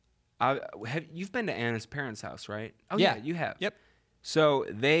you've been to Anna's parents' house, right? Oh Yeah. you have. Yep. So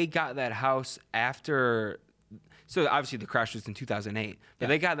they got that house after. So obviously the crash was in 2008, but Yeah.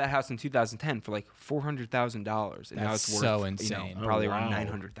 they got that house in 2010 for like $400,000, and now That's it's worth so insane. probably Oh, around wow.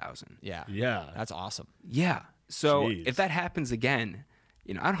 900,000. Yeah. Yeah. That's awesome. Yeah. So Jeez. if that happens again,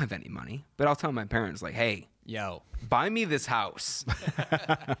 I don't have any money, but I'll tell my parents like, hey, Yo. buy me this house,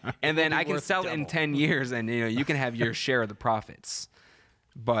 and then I can worth sell it in double. 10 years, and you can have your share of the profits.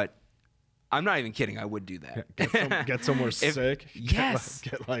 But I'm not even kidding. I would do that. Get somewhere sick. yes.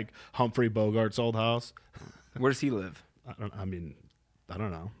 Get like Humphrey Bogart's old house. Where does he live? I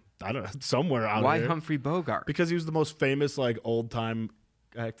don't know. Somewhere out Why here. Humphrey Bogart? Because he was the most famous like old time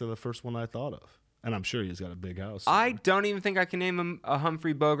actor, the first one I thought of, and I'm sure he's got a big house. I don't even think I can name a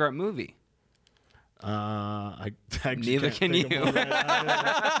Humphrey Bogart movie. I actually Neither can't can think of you. one right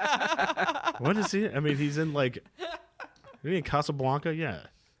now. What is he? I mean, he's in like, is he in Casablanca? Yeah.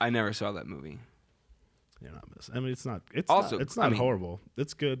 I never saw that movie. You're not missing. I mean, it's not. It's Also, not, it's I not mean- horrible.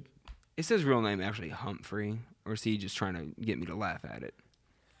 It's good. Is his real name actually Humphrey, or is he just trying to get me to laugh at it?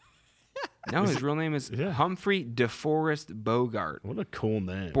 No, his real name is Yeah. Humphrey DeForest Bogart. What a cool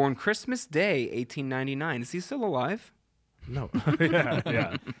name. Born Christmas Day, 1899. Is he still alive? No. yeah.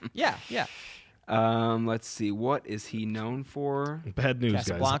 Yeah. Yeah. Yeah. Let's see. What is he known for? Bad news,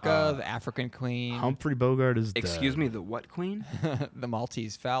 Casablanca, guys. the African Queen, Humphrey Bogart is dead. Excuse me, the what queen? the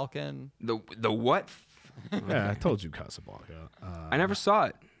Maltese Falcon. The what? Yeah, I told you Casablanca. I never saw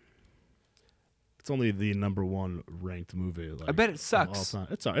it. It's only the #1 ranked movie. Like, I bet it of sucks. all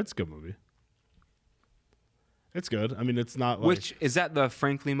time. It's a good movie. It's good. I mean, it's not like. Which is that the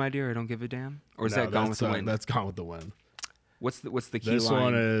Frankly My Dear, I Don't Give a Damn? Or is No, that Gone with the that's, Wind? That's Gone with the Wind. What's the key This line?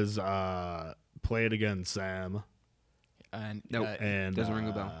 one is Play It Again, Sam. And Nope. And Doesn't ring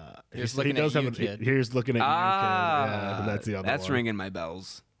a bell. Here's he looking does at have you, a, kid. Here's looking at you, kid. Yeah, that's the other That's one. ringing my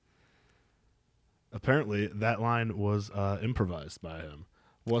bells. Apparently, that line was improvised by him.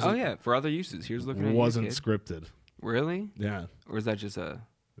 Wasn't, Oh yeah, for other uses. Here's looking at wasn't you, kid. scripted. Really? Yeah, Or is that just a?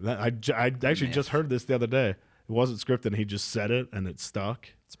 I actually just heard this the other day. It wasn't scripted. He just said it, and it stuck.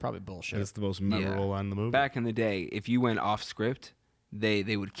 it's probably bullshit. And it's the most memorable line in the movie. Back in the day, if you went off script, they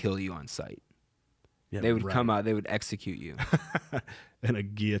would kill you on sight. Yeah, They would right. come out. They would execute you. in a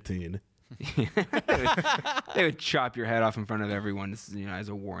guillotine. They would chop your head off in front of everyone. This is, as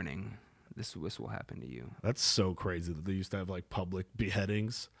a warning. This will happen to you. That's so crazy that they used to have like public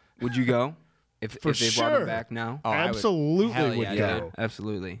beheadings. Would you go if For they brought sure. it back now? Oh, I would- Absolutely hell would yeah, go. dude.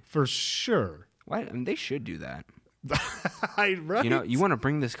 Absolutely. For sure. Why? I mean, they should do that. Right? You want to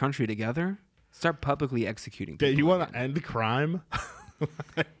bring this country together? Start publicly executing Yeah, people. you want again. to end crime?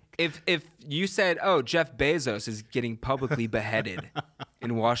 If you said, "Oh, Jeff Bezos is getting publicly beheaded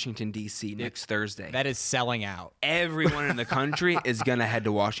in Washington D.C. next Thursday," That is selling out. everyone in the country is gonna head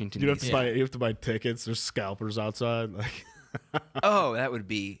to Washington You have to D.C. buy. You have to buy tickets. There's scalpers outside. Like, Oh, that would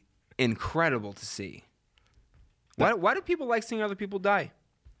be incredible to see. Why do people like seeing other people die?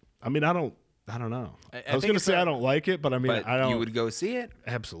 I mean, I don't know. I was think gonna it's say a- I don't like it, but I mean, But I don't. you would go see it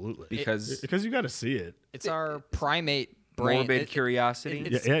absolutely because because you got to see it. It's our primate brain. morbid curiosity. Yeah,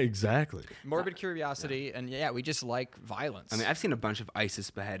 It's- yeah, exactly. morbid curiosity, and yeah, we just like violence. I mean, I've seen a bunch of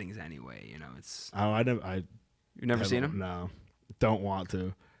ISIS beheadings anyway. It's Oh, I never. I you've never seen haven't- them. No, don't want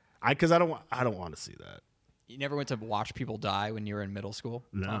to. Because I don't want to see that. you never went to watch people die when you were in middle school.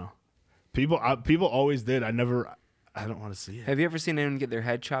 No, people always did. I don't want to see it. Have you ever seen anyone get their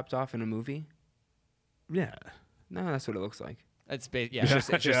head chopped off in a movie? Yeah. No, that's what it looks like. It's yeah.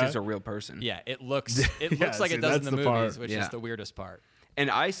 It's a real person. Yeah, it looks like see, it does in that's the the movies, part. which Yeah. is the weirdest part. And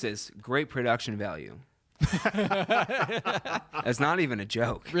ISIS, great production value. That's not even a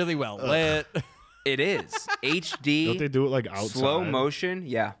joke. Really well lit. It is HD. Don't they do it like outside? Slow motion?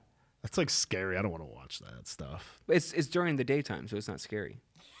 Yeah. That's like scary. I don't want to watch that stuff. It's during the daytime, so it's not scary.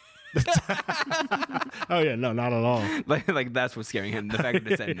 Oh yeah, no, not at all. Like that's what's scaring him. The fact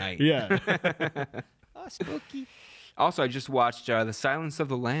that it's at night. Yeah, Oh, spooky. Also, I just watched The Silence of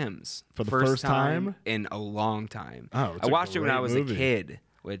the Lambs For the first time? in a long time. Oh, it's I a watched it when I great was movie. a kid,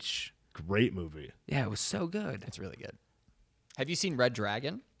 which great movie. yeah, it was so good. It's really good. Have you seen Red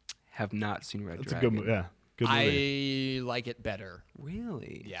Dragon? Have not seen Red It's a Dragon. good movie. Yeah, good movie. I like it better.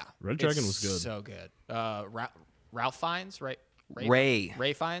 Really? Yeah. Red Dragon It's was good. So good. Ralph Fiennes, right? Ray.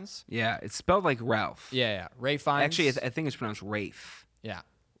 Ray Fiennes? Yeah, it's spelled like Ralph. Yeah. Ray Fiennes. Actually, I think it's pronounced Rafe. yeah.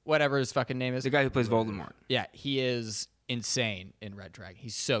 Whatever his fucking name is. The guy who plays Voldemort. Yeah, he is insane in Red Dragon.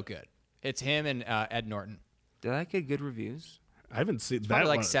 He's so good. It's him and Ed Norton. Did that get good reviews? I haven't seen that Probably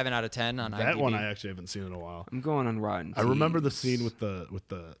like one. 7 out of 10 on That IMDb. one I actually haven't seen in a while. I'm going on Rotten. I remember the Tomatoes. scene with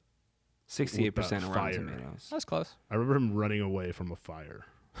the. 68% with on the Rotten fire. Tomatoes. That was close. I remember him running away from a fire.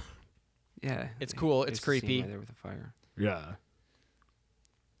 Yeah, It's cool. It's there's a scene creepy. right there with the fire. Yeah,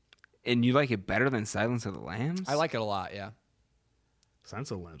 And you like it better than Silence of the Lambs? I like it a lot, yeah.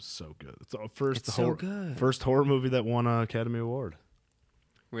 Silence of the Lambs is so good. It's the first It's so good. first horror movie that won an Academy Award.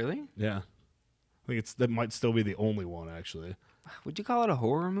 Really? Yeah, I think that might still be the only one actually. Would you call it a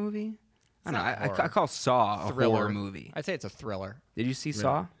horror movie? I don't know. not I horror. call Saw a Thriller horror movie. I'd say it's a thriller. Did you see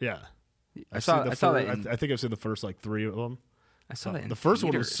Saw? Yeah, I saw that. I think I've seen the first like 3 of them. I saw that. In The first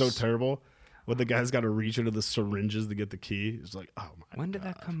one was so theaters. terrible. When the guy's got to reach into the syringes to get the key, it's like, oh my. When did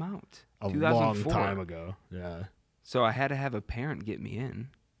God. that come out? A long 2004. time ago. Yeah. So I had to have a parent get me in.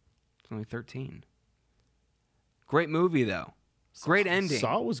 It's only 13. Great movie though. Great ending.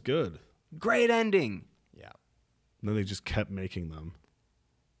 Saw was good. Great ending. Yeah. And then they just kept making them.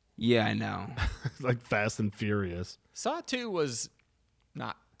 Yeah, I know. Like Fast and Furious. Saw 2 was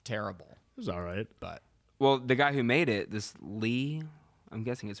not terrible, It was all right. but Well, the guy who made it, this Lee, I'm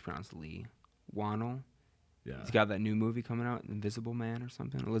guessing it's pronounced Lee Wannell. Yeah. He's got that new movie coming out, Invisible Man or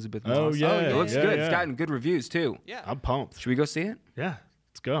something. Elizabeth Oh, Moss. yeah, it looks yeah, good. yeah. It's gotten good reviews too. yeah. I'm pumped. Should we go see it? Yeah.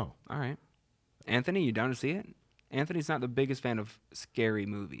 Let's go. All right. Anthony, you down to see it? Anthony's not the biggest fan of scary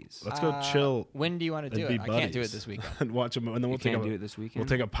movies. Let's go chill When do you want to do and it? be I can't do it buddies. this weekend. and watch them. And then You we'll take can't a, do it this weekend?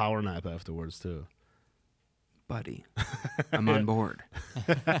 We'll take a power nap afterwards too. Buddy, I'm on board.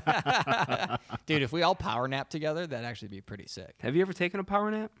 Dude, if we all power nap together, that'd actually be pretty sick. Have you ever taken a power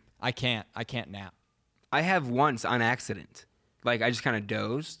nap? I can't nap. I have once on accident. Like I just kind of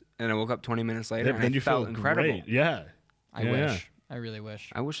dozed and I woke up 20 minutes later Yeah, and then I you felt feel incredible. great. Yeah. I Yeah, wish. yeah. I really wish.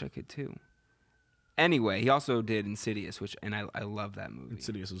 I wish I could too. Anyway, he also did Insidious, which I love that movie.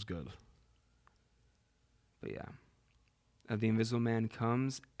 Insidious was good. But yeah, The Invisible Man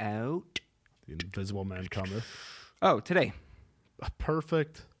comes out. The Invisible Man cometh. Oh, today.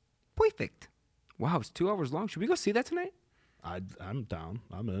 Perfect. Perfect. Wow, it's 2 hours long. Should we go see that tonight? I'm down.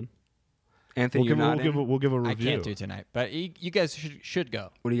 I'm in. Anthony, you're not in? We'll give a I review. can't do tonight, but you guys should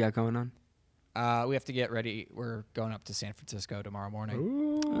go. What do you got going on? We have to get ready. We're going up to San Francisco tomorrow morning.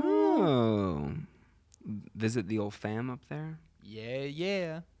 Ooh. Oh. Visit the old fam up there?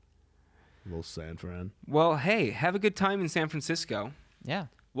 Yeah. Little San Fran. Well, hey, have a good time in San Francisco. Yeah.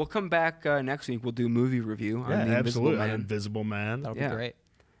 We'll come back next week. We'll do a movie review on The Invisible absolutely. Man. An Invisible Man. That'll Yeah. be great.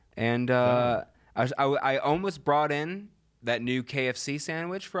 And I almost brought in that new KFC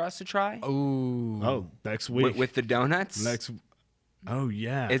sandwich for us to try Ooh. Oh, next week. with the donuts. next. Oh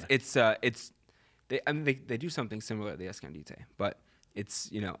yeah. They do something similar at the Escondite, but it's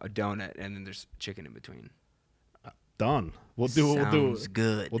a donut and then there's chicken in between. Done. We'll do. Sounds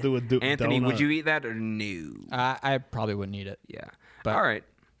good. We'll do a Anthony, donut. would you eat that or no? I probably wouldn't eat it. Yeah. But- All right.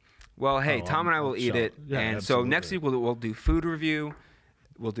 Well, hey, Oh, Tom and I I'm will eat shocked. it, Yeah, and so next absolutely. week we'll do food review.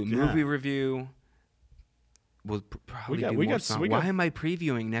 We'll do movie Yeah. review. We'll probably do we more got- song. we got- Why am I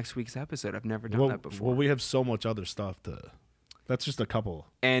previewing next week's episode? I've never done Well, that before. well, we have so much other stuff to. That's just a couple.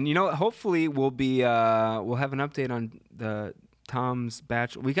 And hopefully we'll have an update on the Tom's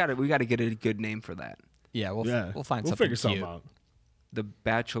Bachelor. We got to get a good name for that. Yeah, we'll find We'll something figure cute. something out. The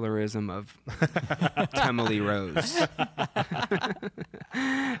Bachelorism of Emily Rose.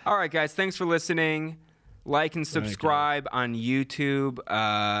 All right, guys. Thanks for listening. Like and subscribe on YouTube.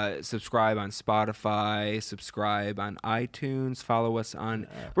 Subscribe on Spotify. Subscribe on iTunes. Follow us on.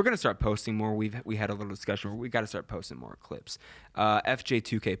 We're gonna start posting more. We had a little discussion where we got to start posting more clips.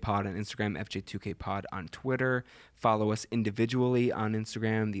 FJ2K Pod on Instagram. FJ2K Pod on Twitter. Follow us individually on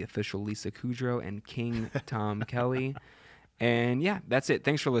Instagram. The official Lisa Kudrow and King Tom Kelly. And yeah, that's it.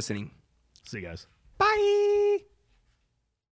 Thanks for listening. See you guys. Bye.